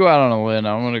 I'm gonna go out on a limb.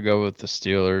 I'm gonna go with the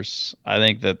Steelers. I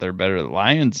think that they're better. The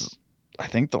Lions. I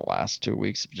think the last 2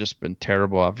 weeks have just been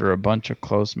terrible after a bunch of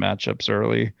close matchups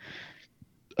early.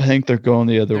 I think they're going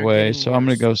the other They're way. getting So I'm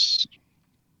gonna worse.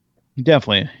 go.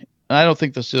 Definitely. I don't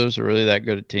think the Steelers are really that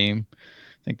good a team.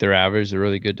 I think they're average. They're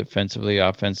really good defensively,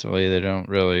 offensively. They don't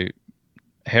really.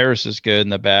 Harris is good in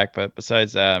the back, but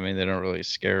besides that, I mean, they don't really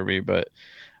scare me. But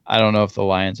I don't know if the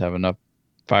Lions have enough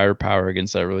firepower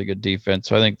against that really good defense.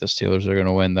 So I think the Steelers are going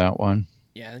to win that one.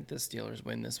 Yeah, I think the Steelers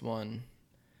win this one.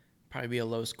 Probably be a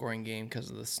low scoring game because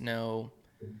of the snow.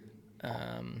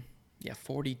 Yeah,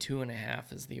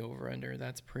 42.5 is the over under.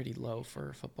 That's pretty low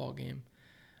for a football game.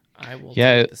 I will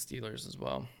Yeah, take the Steelers as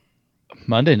well.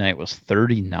 Monday night was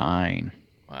 39.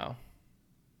 Wow.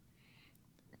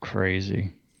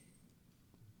 Crazy.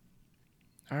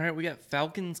 All right, we got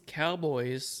Falcons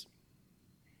Cowboys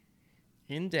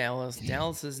in Dallas.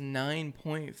 Dallas is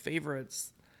 9-point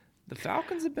favorites. The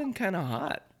Falcons have been kind of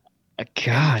hot, and the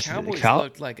Gosh, Cowboys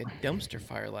looked like a dumpster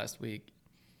fire last week.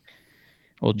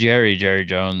 well, Jerry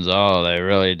Jones. Oh, they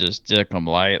really just took them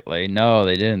lightly. No,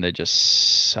 they didn't. They just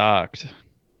sucked.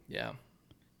 Yeah,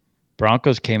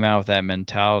 Broncos came out with that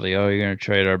mentality. Oh, you're going to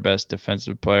trade our best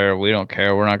defensive player. We don't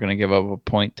care. We're not going to give up a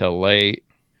point till late.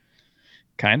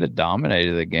 Kind of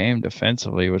dominated the game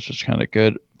defensively, which was kind of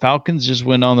good. Falcons just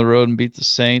went on the road and beat the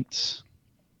Saints.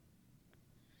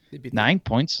 they beat the. 9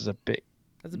 points is a big.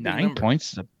 That's a big Nine number.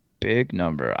 points is a big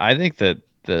number. I think that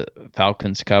the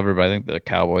Falcons cover, but I think the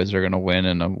Cowboys are going to win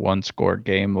in a one-score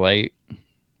game late.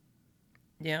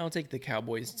 Yeah, I'll take the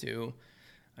Cowboys too.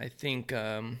 I think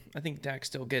Dak's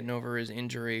still getting over his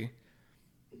injury.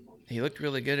 He looked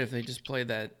really good. If they just played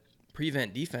that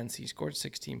prevent defense, he scored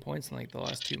 16 points in like the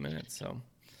last 2 minutes. So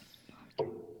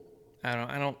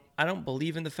I don't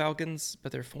believe in the Falcons,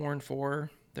 but they're 4-4.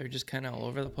 They're just kind of all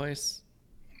over the place.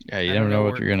 Yeah, you never know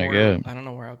what you're going to get. I don't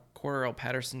know where Cordell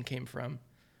Patterson came from.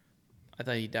 I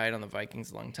thought he died on the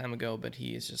Vikings a long time ago, but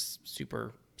he is just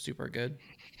super super good.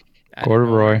 Out of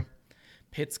Corduroy. nowhere,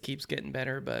 Pitts keeps getting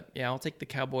better, but yeah, I'll take the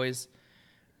Cowboys.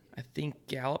 I think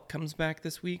Gallup comes back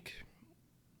this week,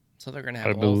 so they're gonna I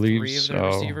have all believe three of their so.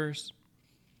 receivers.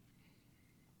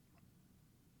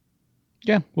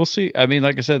 Yeah, we'll see. I mean,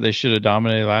 like I said, they should have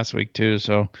dominated last week too.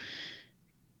 So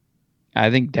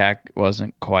I think Dak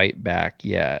wasn't quite back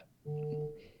yet,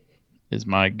 is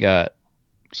my gut.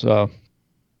 So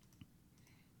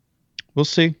we'll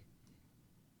see.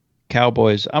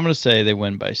 Cowboys, I'm going to say they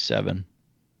win by 7.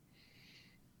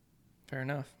 Fair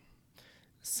enough.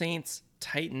 Saints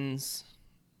Titans.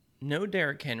 No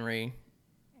Derrick Henry.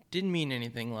 Didn't mean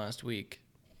anything last week.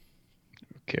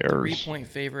 Who cares? 3-point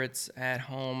favorites at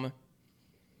home.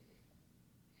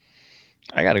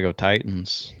 I got to go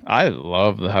Titans. I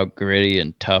love how gritty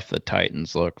and tough the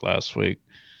Titans looked last week.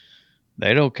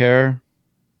 They don't care.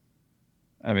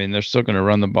 I mean, they're still going to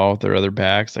run the ball with their other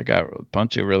backs. They got a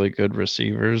bunch of really good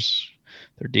receivers.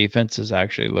 Their defense has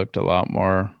actually looked a lot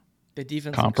more The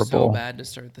defense looked so comparable. bad to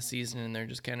start the season, and they're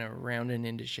just kind of rounding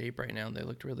into shape right now. They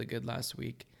looked really good last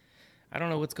week. I don't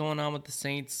know what's going on with the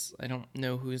Saints. I don't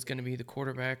know who's going to be the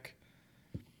quarterback.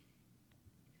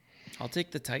 I'll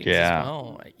take the Titans as Yeah.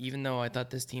 well, even though I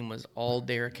thought this team was all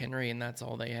Derrick Henry and that's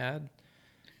all they had.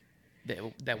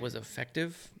 That was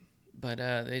effective, but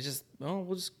they just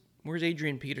Where's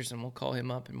Adrian Peterson? We'll call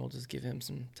him up and we'll just give him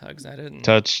some tugs at it. And,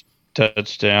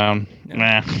 Touchdown.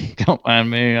 yeah. Nah, don't mind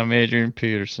me. I'm Adrian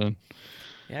Peterson.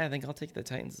 Yeah, I think I'll take the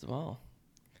Titans as well.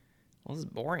 Well, this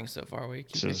is boring so far. We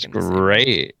This keep is picking the same ones.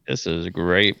 great. This is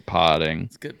great potting.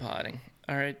 It's good potting.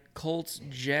 All right, Colts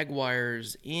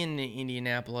Jaguars in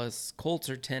Indianapolis. Colts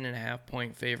are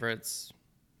 10.5-point favorites.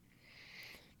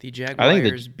 The I think the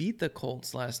Jaguars beat the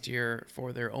Colts last year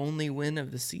for their only win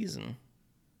of the season.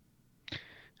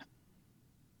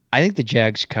 I think the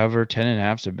Jags cover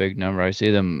 10.5 is a big number. I see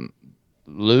them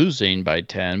losing by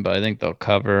 10, but I think they'll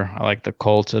cover. I like the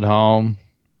Colts at home.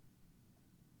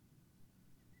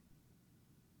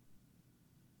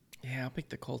 Yeah, I'll pick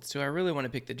the Colts too. I really want to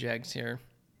pick the Jags here.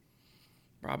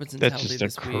 Robinson's That's healthy just a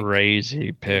this week. crazy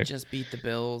They pick. just beat the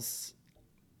Bills,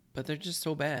 but they're just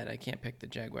so bad. I can't pick the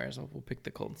Jaguars. We'll pick the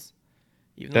Colts,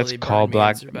 even though That's they called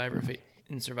burned me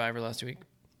in black Survivor last week.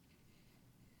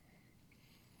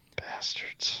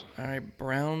 bastards. All right,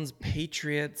 Browns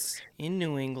Patriots in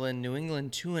New England. New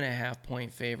England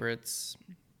 2.5-point favorites.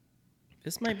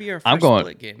 This might be our I'm first going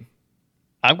split game.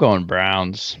 I'm going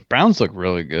Browns. Browns look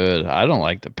really good. I don't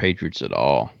like the Patriots at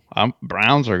all.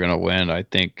 Browns are going to win, I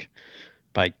think,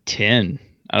 by 10.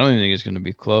 I don't even think it's going to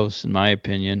be close, in my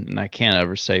opinion. And I can't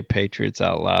ever say Patriots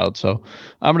out loud. So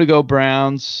I'm going to go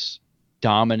Browns,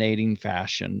 dominating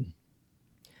fashion.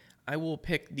 I will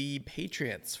pick the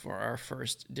Patriots for our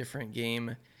first different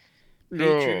game.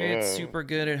 Patriots super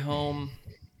good at home.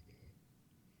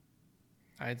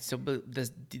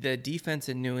 The defense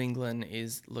in New England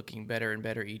is looking better and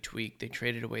better each week. They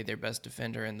traded away their best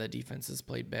defender, and the defense has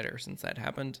played better since that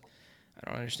happened. I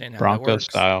don't understand how that Broncos works.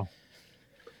 style.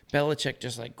 Belichick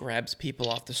just grabs people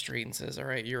off the street and says, "All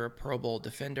right, you're a Pro Bowl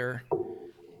defender."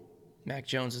 Mac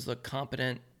Jones has looked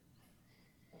competent.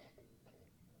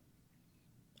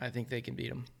 I think they can beat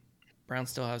them. Browns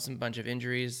still have some bunch of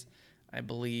injuries. I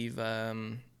believe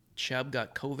Chubb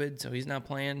got COVID, so he's not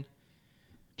playing.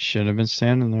 Should have been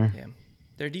standing there. Yeah.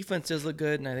 Their defense does look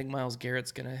good, and I think Myles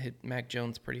Garrett's going to hit Mac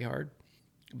Jones pretty hard.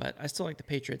 But I still like the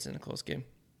Patriots in a close game.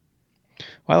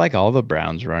 Well, I like all the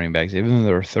Browns running backs. Even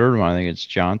their third one, I think it's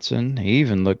Johnson. He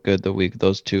even looked good the week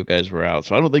those two guys were out.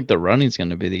 So I don't think the running's going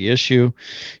to be the issue.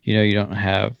 You don't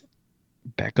have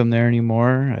Beckham there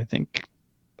anymore. I think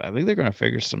they're going to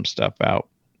figure some stuff out.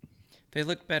 They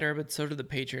look better, but so do the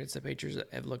Patriots. The Patriots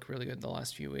have looked really good the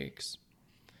last few weeks.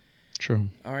 True.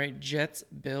 All right, Jets,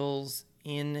 Bills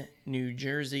in New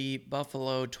Jersey.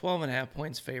 Buffalo, 12.5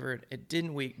 points favorite. It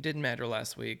didn't matter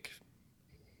last week.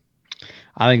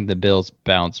 I think the Bills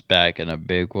bounced back in a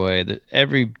big way.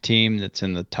 Every team that's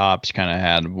in the tops kind of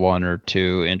had one or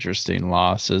two interesting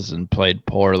losses and played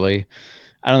poorly.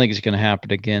 I don't think it's going to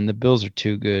happen again. The Bills are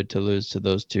too good to lose to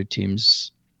those two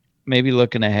teams. Maybe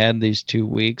looking ahead these 2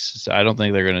 weeks, I don't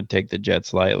think they're going to take the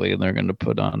Jets lightly, and they're going to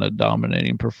put on a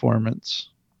dominating performance.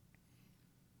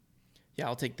 Yeah,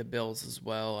 I'll take the Bills as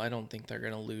well. I don't think they're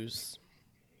going to lose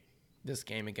this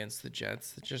game against the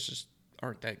Jets. The Jets just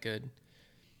aren't that good.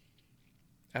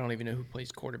 I don't even know who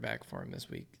plays quarterback for him this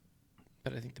week.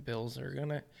 But I think the Bills are going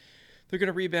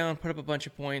to rebound, put up a bunch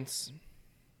of points.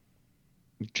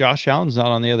 Josh Allen's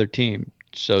not on the other team.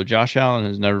 So Josh Allen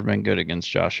has never been good against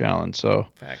Josh Allen. So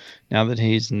Fact. Now that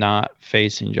he's not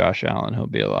facing Josh Allen, he'll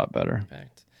be a lot better.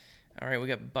 Fact. All right, we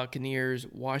got Buccaneers,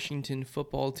 Washington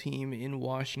football team in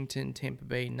Washington, Tampa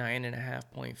Bay,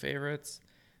 9.5-point favorites.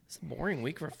 It's a boring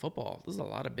week for football. This is a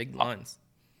lot of big lines.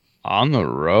 On the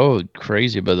road,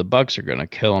 crazy, but the Bucs are going to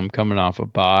kill him coming off a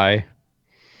bye.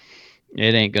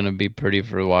 It ain't going to be pretty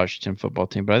for the Washington football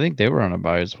team, but I think they were on a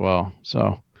bye as well.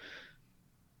 So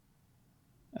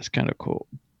that's kind of cool.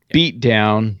 Yep. Beat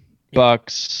down, yep.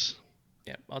 Bucs.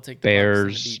 Yeah, I'll take the Bears,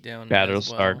 Bucs and the beat down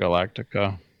Battlestar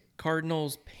Galactica.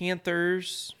 Cardinals,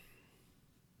 Panthers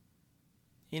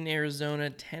in Arizona,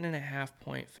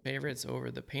 10.5-point favorites over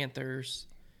the Panthers.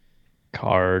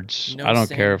 Cards. No I don't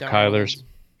Sam care if Darnold. Kyler's.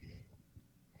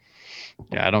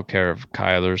 Yeah, I don't care if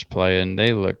Kyler's playing.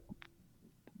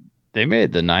 They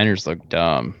made the Niners look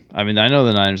dumb. I mean, I know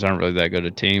the Niners aren't really that good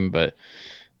a team, but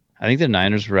I think the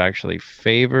Niners were actually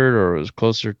favored, or it was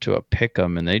closer to a pick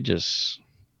 'em, and they just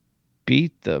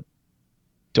beat the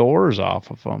doors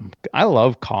off of them. I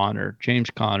love Connor, James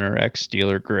Conner,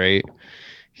 ex-Steeler, great.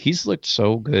 He's looked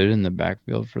so good in the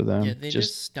backfield for them. Yeah, they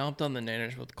just stomped on the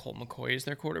Niners with Colt McCoy as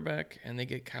their quarterback, and they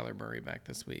get Kyler Murray back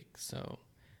this week. So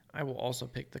I will also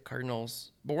pick the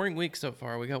Cardinals. Boring week so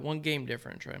far. We got one game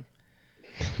different, Trey.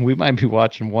 We might be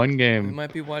watching one game. We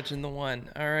might be watching the one.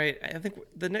 All right. I think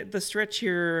the stretch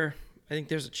here, I think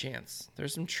there's a chance.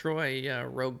 There's some Troy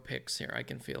rogue picks here. I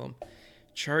can feel them.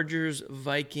 Chargers,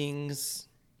 Vikings.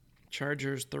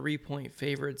 Chargers 3-point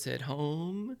favorites at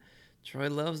home. Troy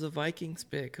loves a Vikings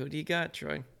pick. Who do you got,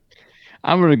 Troy?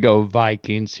 I'm gonna go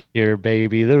Vikings here,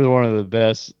 baby. They're one of the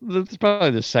best. It's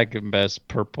probably the second best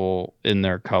purple in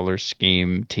their color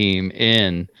scheme team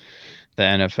in the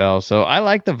NFL. So I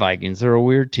like the Vikings. They're a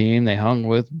weird team. They hung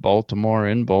with Baltimore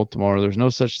in Baltimore. There's no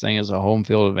such thing as a home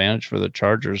field advantage for the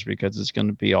Chargers because it's going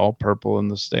to be all purple in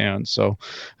the stands. So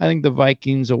I think the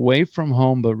Vikings away from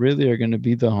home, but really are going to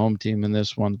be the home team in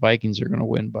this one. Vikings are going to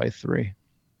win by 3.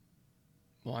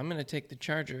 Well, I'm going to take the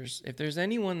Chargers. If there's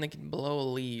anyone that can blow a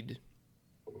lead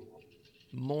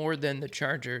more than the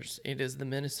Chargers, it is the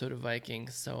Minnesota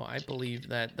Vikings. So I believe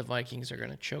that the Vikings are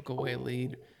going to choke away a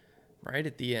lead right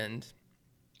at the end.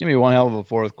 Give me one hell of a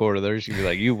fourth quarter. They're just going to be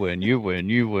like, you win, you win,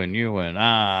 you win, you win.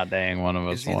 Ah, dang, one of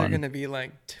us It's either going won. to be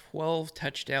like 12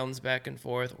 touchdowns back and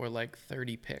forth or like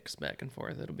 30 picks back and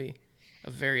forth. It'll be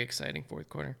a very exciting fourth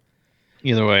quarter.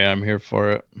 Either way, I'm here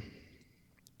for it.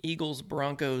 Eagles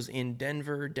Broncos in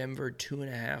Denver. Denver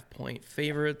 2.5-point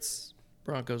favorites.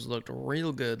 Broncos looked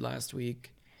real good last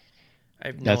week. I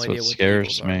have no That's what idea what the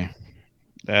Eagles scares are. me.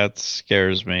 That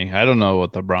scares me. I don't know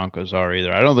what the Broncos are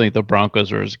either. I don't think the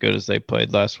Broncos are as good as they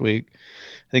played last week.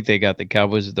 I think they got the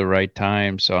Cowboys at the right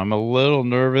time, so I'm a little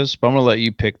nervous, but I'm going to let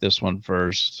you pick this one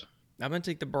first. I'm going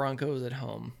to take the Broncos at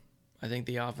home. I think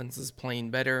the offense is playing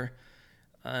better.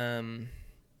 I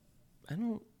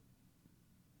don't.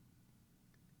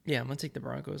 Yeah, I'm going to take the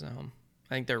Broncos at home.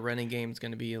 I think their running game is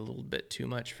going to be a little bit too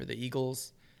much for the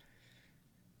Eagles.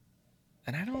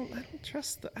 And I don't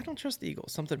trust the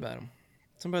Eagles. Something about them.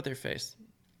 Something about their face.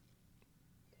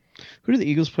 Who did the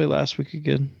Eagles play last week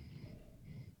again?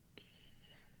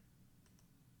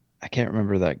 I can't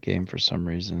remember that game for some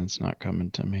reason. It's not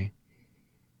coming to me.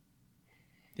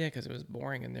 Yeah, because it was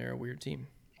boring and they're a weird team.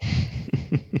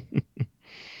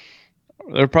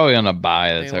 They're probably on a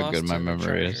bye. They That's how good lost my to the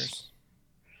memory is. Chargers.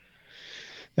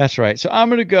 That's right. So I'm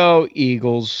going to go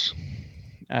Eagles.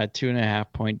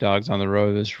 2.5-point dogs on the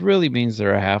road. This really means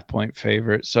they're a half-point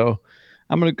favorite. So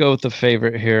I'm going to go with the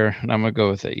favorite here, and I'm going to go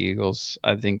with the Eagles.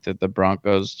 I think that the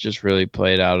Broncos just really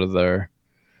played out of their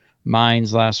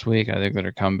minds last week. I think they're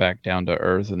going to come back down to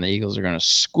earth, and the Eagles are going to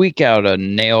squeak out a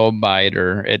nail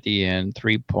biter at the end.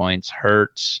 3 points,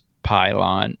 Hurts,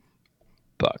 pylon,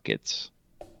 buckets.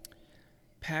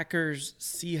 Packers,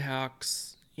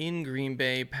 Seahawks in Green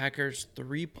Bay. Packers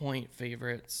 3-point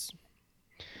favorites.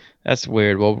 That's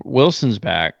weird. Well, Wilson's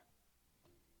back.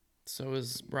 So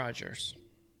is Rodgers.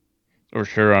 Or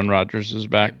sure on Rodgers is I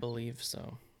back. believe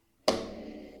so.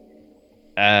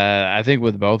 I think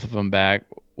with both of them back,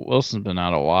 Wilson's been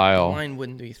out a The while. line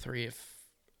wouldn't be 3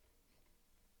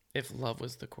 if Love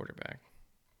was the quarterback.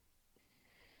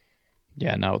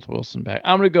 Yeah, now with Wilson back.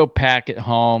 I'm going to go Pack at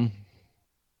home.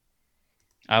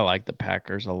 I like the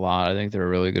Packers a lot. I think they're a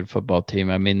really good football team.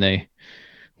 I mean, they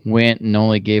went and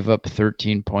only gave up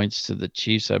 13 points to the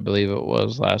Chiefs, I believe it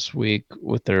was last week,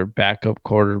 with their backup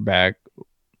quarterback.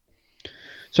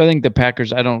 So I think the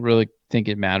Packers, I don't really think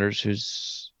it matters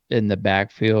who's in the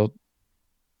backfield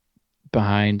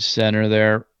behind center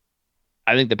there.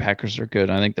 I think the Packers are good.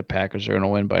 I think the Packers are going to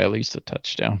win by at least a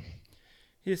touchdown.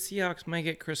 The Seahawks might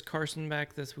get Chris Carson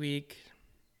back this week.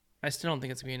 I still don't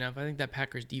think it's going to be enough. I think that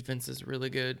Packers defense is really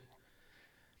good.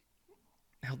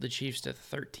 Held the Chiefs to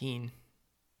 13.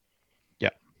 Yeah.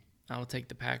 I'll take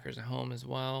the Packers at home as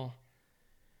well.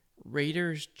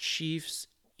 Raiders, Chiefs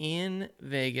in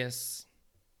Vegas.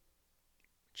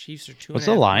 Chiefs are 2.5 What's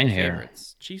the line point here?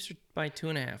 favorites. Chiefs are by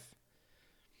 2.5.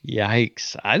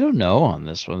 Yikes. I don't know on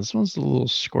this one. This one's a little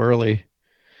squirrely.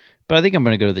 But I think I'm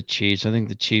going to go to the Chiefs. I think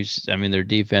the Chiefs, I mean, their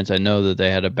defense, I know that they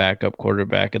had a backup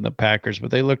quarterback in the Packers,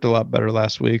 but they looked a lot better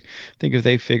last week. I think if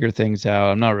they figure things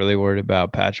out, I'm not really worried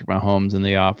about Patrick Mahomes and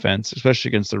the offense, especially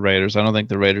against the Raiders. I don't think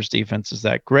the Raiders defense is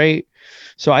that great.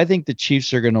 So I think the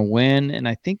Chiefs are going to win, and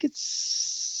I think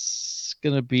it's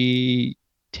going to be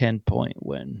 10-point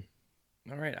win.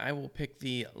 All right, I will pick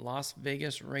the Las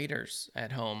Vegas Raiders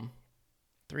at home.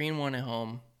 3-1 at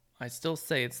home. I still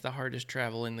say it's the hardest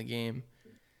travel in the game.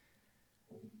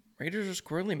 Raiders are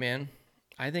squirrely, man.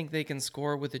 I think they can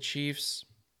score with the Chiefs.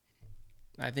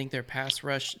 I think their pass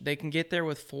rush, they can get there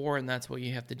with 4, and that's what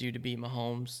you have to do to beat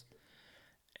Mahomes.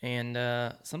 And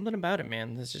something about it,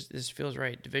 man. This feels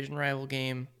right. Division rival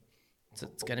game.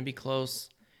 It's going to be close.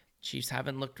 Chiefs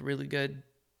haven't looked really good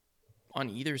on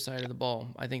either side of the ball.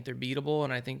 I think they're beatable,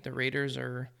 and I think the Raiders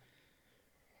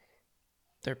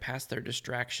they're past their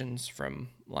distractions from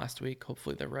last week.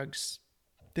 Hopefully the Ruggs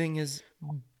thing is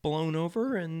blown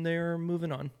over and they're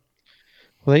moving on.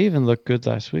 Well, they even looked good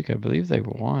last week. I believe they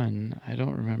won. I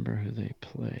don't remember who they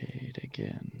played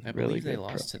again. I Really believe they good.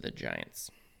 lost to the Giants.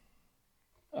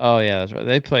 Oh yeah, that's right.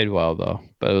 They played well though,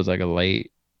 but it was like a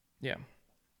Yeah,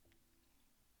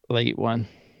 late one.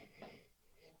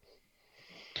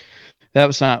 That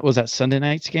was not. Was that Sunday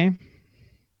night's game?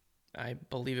 I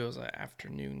believe it was an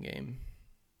afternoon game.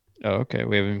 Oh, okay.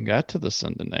 We haven't even got to the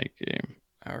Sunday night game.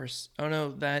 Oh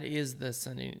no, that is the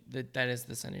Sunday. That is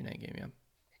the Sunday night game. Yeah.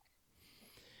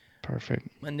 Perfect.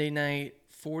 Monday night,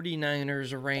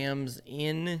 49ers Rams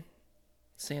in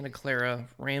Santa Clara.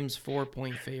 Rams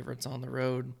 4-point favorites on the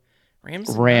road. Rams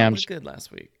did not look Rams good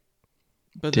last week,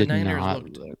 but the did Niners not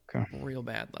looked look. real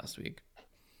bad last week.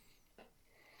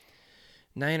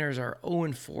 Niners are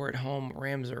 0-4 at home.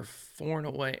 Rams are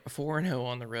 4-0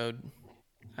 on the road.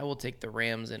 I will take the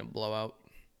Rams in a blowout.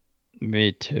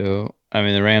 Me too. I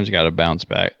mean, the Rams got to bounce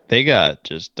back. They got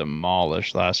just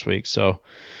demolished last week. So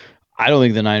I don't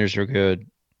think the Niners are good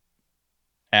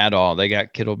at all. They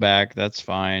got Kittle back. That's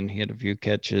fine. He had a few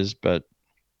catches, but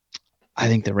I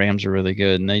think the Rams are really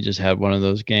good. And they just had one of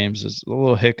those games. It's a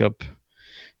little hiccup.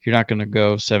 You're not going to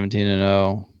go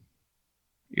 17-0.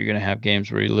 You're going to have games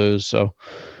where you lose. So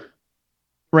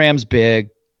Rams big,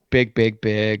 big, big,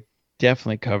 big.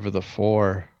 Definitely cover the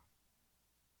 4.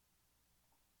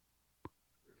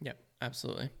 Yep,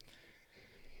 absolutely.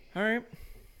 All right.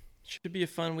 Should be a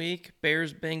fun week.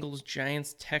 Bears, Bengals,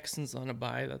 Giants, Texans on a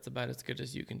bye. That's about as good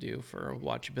as you can do for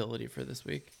watchability for this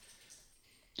week.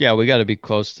 Yeah, we got to be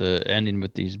close to ending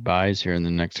with these buys here in the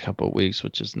next couple of weeks,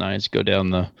 which is nice. Go down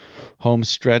the home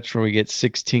stretch where we get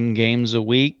 16 games a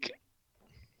week.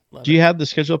 Love Do you it. have the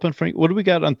schedule up in front? What do we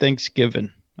got on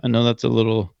Thanksgiving? I know that's a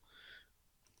little,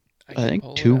 I I can think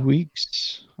pull it 2 up.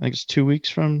 weeks. I think it's 2 weeks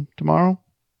from tomorrow.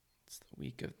 It's the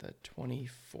week of the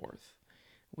 24th.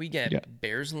 We Yeah. get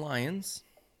Bears, Lions,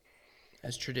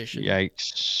 as tradition.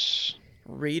 Yikes.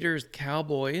 Raiders,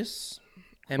 Cowboys,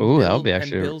 and Oh, that'll Bill be and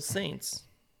actually, Bills, Saints.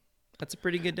 That's a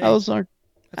pretty good day. those are,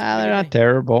 That's a pretty they're good not day.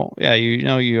 terrible. Yeah,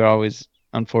 you always,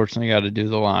 unfortunately, got to do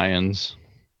the Lions.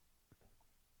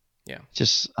 Yeah.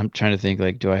 Just, I'm trying to think,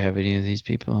 like, do I have any of these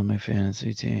people on my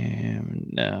fantasy team?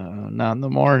 No, not in the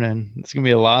morning. It's going to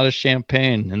be a lot of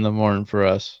champagne in the morning for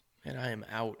us. And I am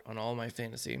out on all my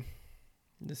fantasy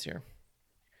this year.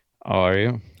 Oh, are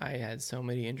you? I had so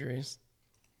many injuries.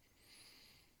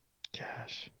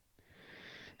 Gosh,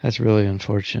 that's really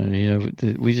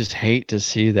unfortunate. We just hate to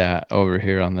see that over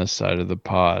here on this side of the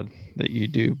pod that you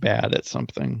do bad at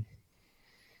something.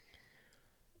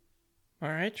 All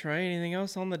right, Trey. Anything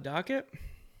else on the docket?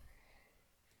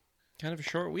 Kind of a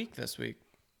short week this week.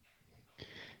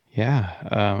 Yeah,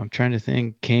 I'm trying to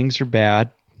think. Kings are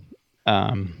bad.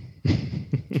 Um,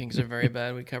 Kings are very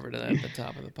bad. We covered that at the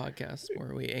top of the podcast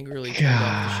where we angrily turned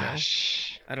off the show.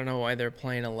 Gosh, I don't know why they're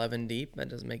playing 11 deep. That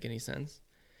doesn't make any sense.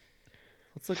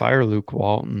 Let's look. fire Luke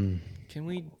Walton. Can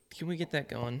we get that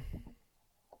going?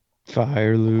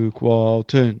 Fire Luke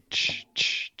Walton.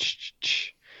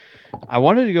 I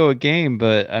wanted to go a game,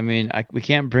 but I mean, we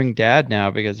can't bring Dad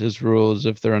now because his rule is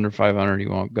if they're under 500, he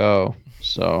won't go.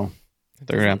 So It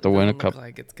they're gonna have to win a doesn't look cup.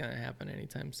 like it's gonna happen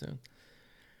anytime soon.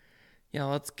 Yeah,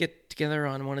 let's get together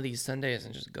on one of these Sundays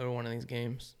and just go to one of these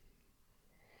games.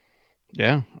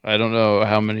 Yeah, I don't know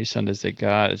how many Sundays they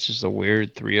got. It's just a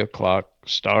weird 3 o'clock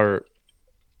start.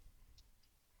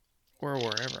 Or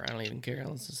wherever. I don't even care.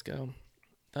 Let's just go.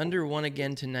 Thunder won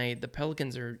again tonight. The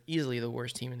Pelicans are easily the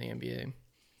worst team in the NBA.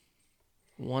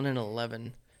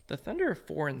 1-11. The Thunder are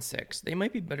 4-6. They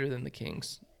might be better than the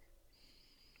Kings.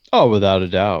 Oh, without a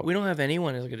doubt. We don't have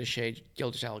anyone as good as Shea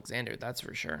Gilgeous-Alexander. That's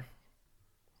for sure.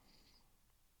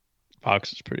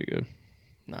 Fox is pretty good.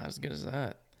 Not as good as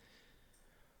that.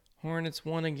 Hornets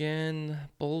won again.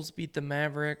 Bulls beat the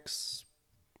Mavericks.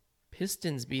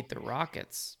 Pistons beat the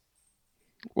Rockets.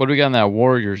 What do we got in that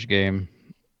Warriors game?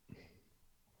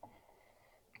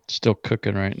 Still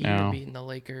cooking right Heat are now. beating the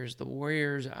Lakers. The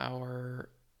Warriors are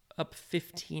up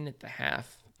 15 at the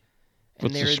half.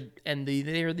 And What's the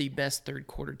they're the best third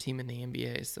quarter team in the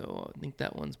NBA, so I think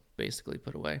that one's basically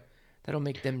put away. That'll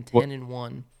make them what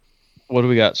 10-1. what do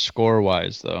we got score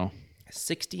wise though?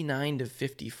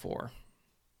 69-54.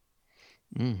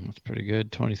 That's pretty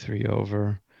good. 23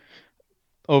 over.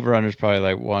 Over under is probably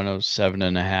like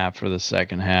 107.5 for the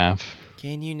second half.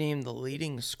 Can you name the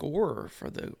leading scorer for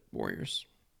the Warriors?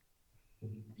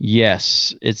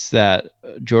 Yes, it's that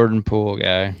Jordan Poole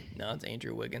guy. No, it's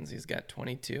Andrew Wiggins. He's got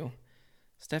 22.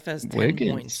 Steph has 10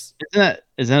 Wiggins. points. Isn't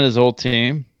that his old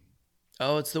team?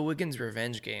 Oh, it's the Wiggins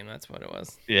revenge game. That's what it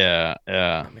was. Yeah,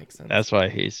 yeah. That makes sense. That's why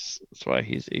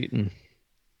he's eating.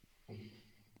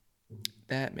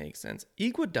 That makes sense.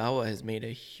 Iguodala has made a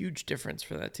huge difference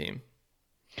for that team.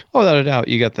 Oh, without a doubt,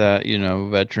 you got that,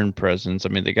 veteran presence. I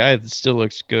mean, the guy still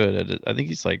looks good. I think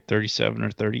he's like 37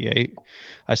 or 38.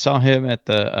 I saw him at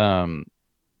the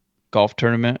golf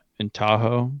tournament in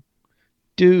Tahoe.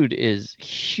 Dude is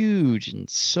huge and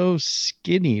so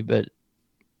skinny, but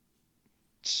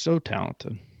so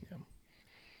talented. Yeah.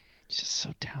 He's just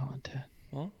so talented.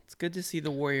 Well, it's good to see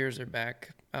the Warriors are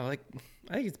back. I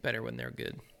think it's better when they're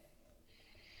good.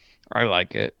 I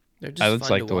like it. They're I just just fun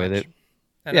to like the way watch. that,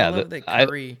 And I yeah, love that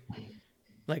Curry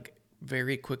like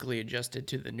very quickly adjusted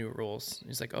to the new rules.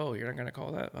 He's like, "Oh, you're not gonna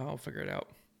call that? I'll figure it out."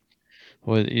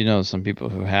 well, some people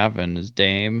who haven't is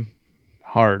Dame,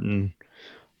 Harden,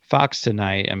 Fox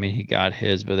tonight. I mean, he got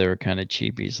his, but they were kind of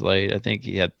cheapies late. I think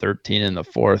he had 13 in the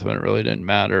fourth when it really didn't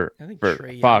matter I think for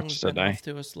Trey Fox Young's been tonight. off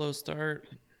to a slow start.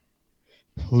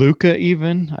 Luca,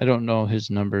 even I don't know his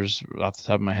numbers off the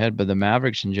top of my head, but the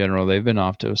Mavericks in general, they've been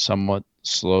off to a somewhat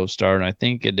slow start. And I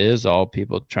think it is all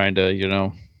people trying to,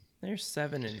 They're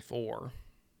 7-4.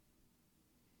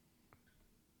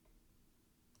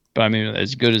 but I mean,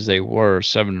 as good as they were,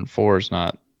 7-4 is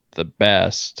not the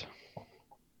best.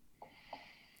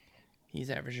 He's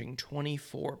averaging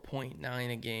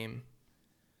 24.9 a game.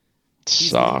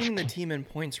 He's leading the Soft. team in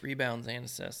points, rebounds, and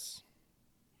assists.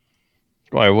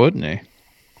 Why wouldn't he?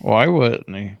 Why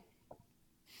wouldn't he?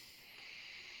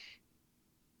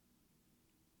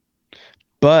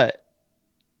 But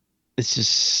it's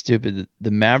just stupid.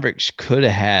 The Mavericks could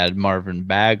have had Marvin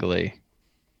Bagley.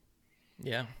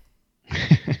 Yeah.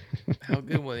 How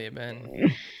good would he have been?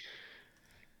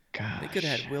 They could have Gosh,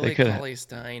 had they Willie could have.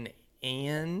 Cauley-Stein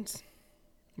and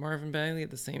Marvin Bagley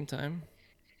at the same time.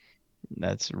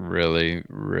 That's really,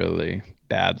 really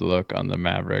bad look on the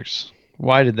Mavericks.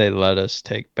 Why did they let us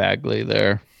take Bagley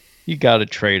there? You got to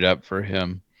trade up for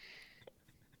him.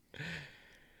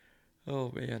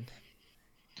 Oh man.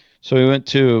 So we went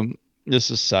to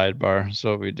this is sidebar. That's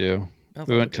what we do. I We love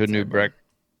a went to good a new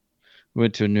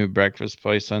sidebar. breakfast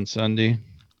place on Sunday.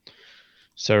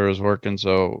 Sarah was working,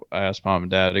 so I asked mom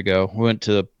and dad to go. We went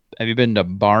to the. Have you been to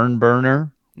Barn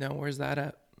Burner? No, where's that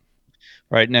at?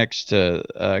 Right next to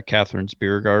Catherine's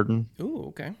Beer Garden. Ooh,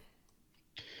 okay.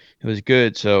 It was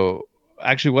good. So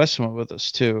actually, Weston went with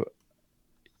us too.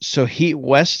 So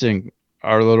Weston,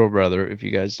 our little brother, if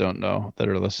you guys don't know that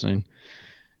are listening,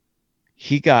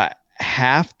 he got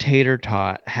half tater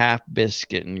tot, half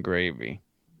biscuit and gravy.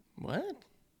 What?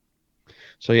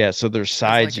 So yeah, so there's As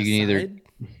sides like a you can either. side?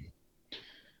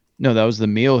 No, that was the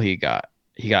meal he got.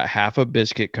 He got half a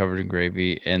biscuit covered in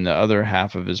gravy, and the other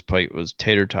half of his plate was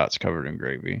tater tots covered in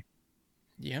gravy.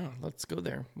 Yeah, let's go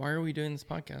there. Why are we doing this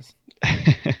podcast?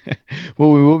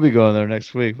 Well, we will be going there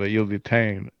next week, but you'll be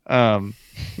paying.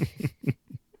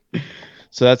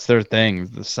 So that's their thing.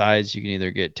 The sides you can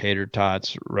either get tater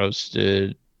tots,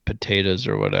 roasted potatoes,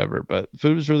 or whatever. But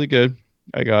food was really good.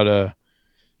 I got a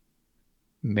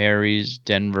Mary's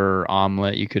Denver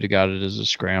omelet. You could have got it as a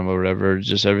scramble or whatever.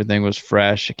 Just everything was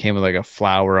fresh. It came with like a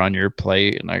flower on your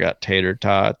plate, and I got tater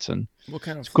tots, and What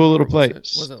kind of it's a cool little flower was plate.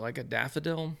 it? Was it like a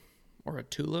daffodil or a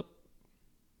tulip?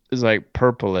 It's like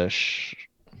purplish.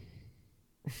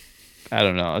 I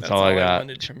don't know. That's That's all I all I got.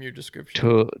 wanted from your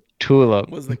description. Tulip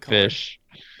Was the color? fish.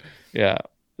 Yeah.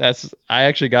 I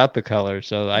actually got the color,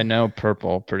 so I know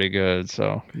purple pretty good.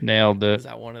 So nailed Is it.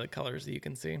 that one of the colors that you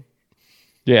can see?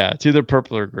 Yeah, it's either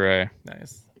purple or gray.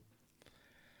 Nice.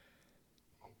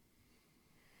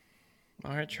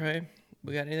 All right, Trey.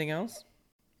 We got anything else?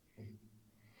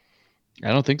 I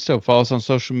don't think so. Follow us on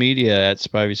social media at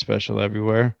Spivey Special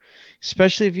everywhere.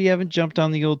 Especially if you haven't jumped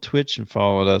on the old Twitch and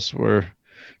followed us. We're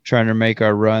trying to make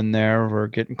our run there. We're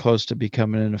getting close to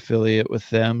becoming an affiliate with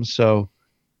them. So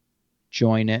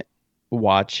join it,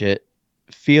 watch it,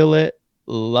 feel it,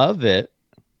 love it,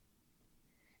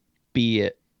 be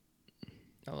it.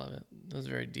 I love it. That was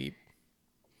very deep.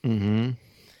 Mm-hmm.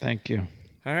 Thank you.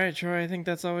 All right, Troy. I think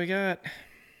that's all we got.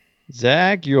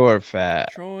 Zach, you're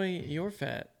fat. Troy, you're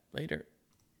fat. Later.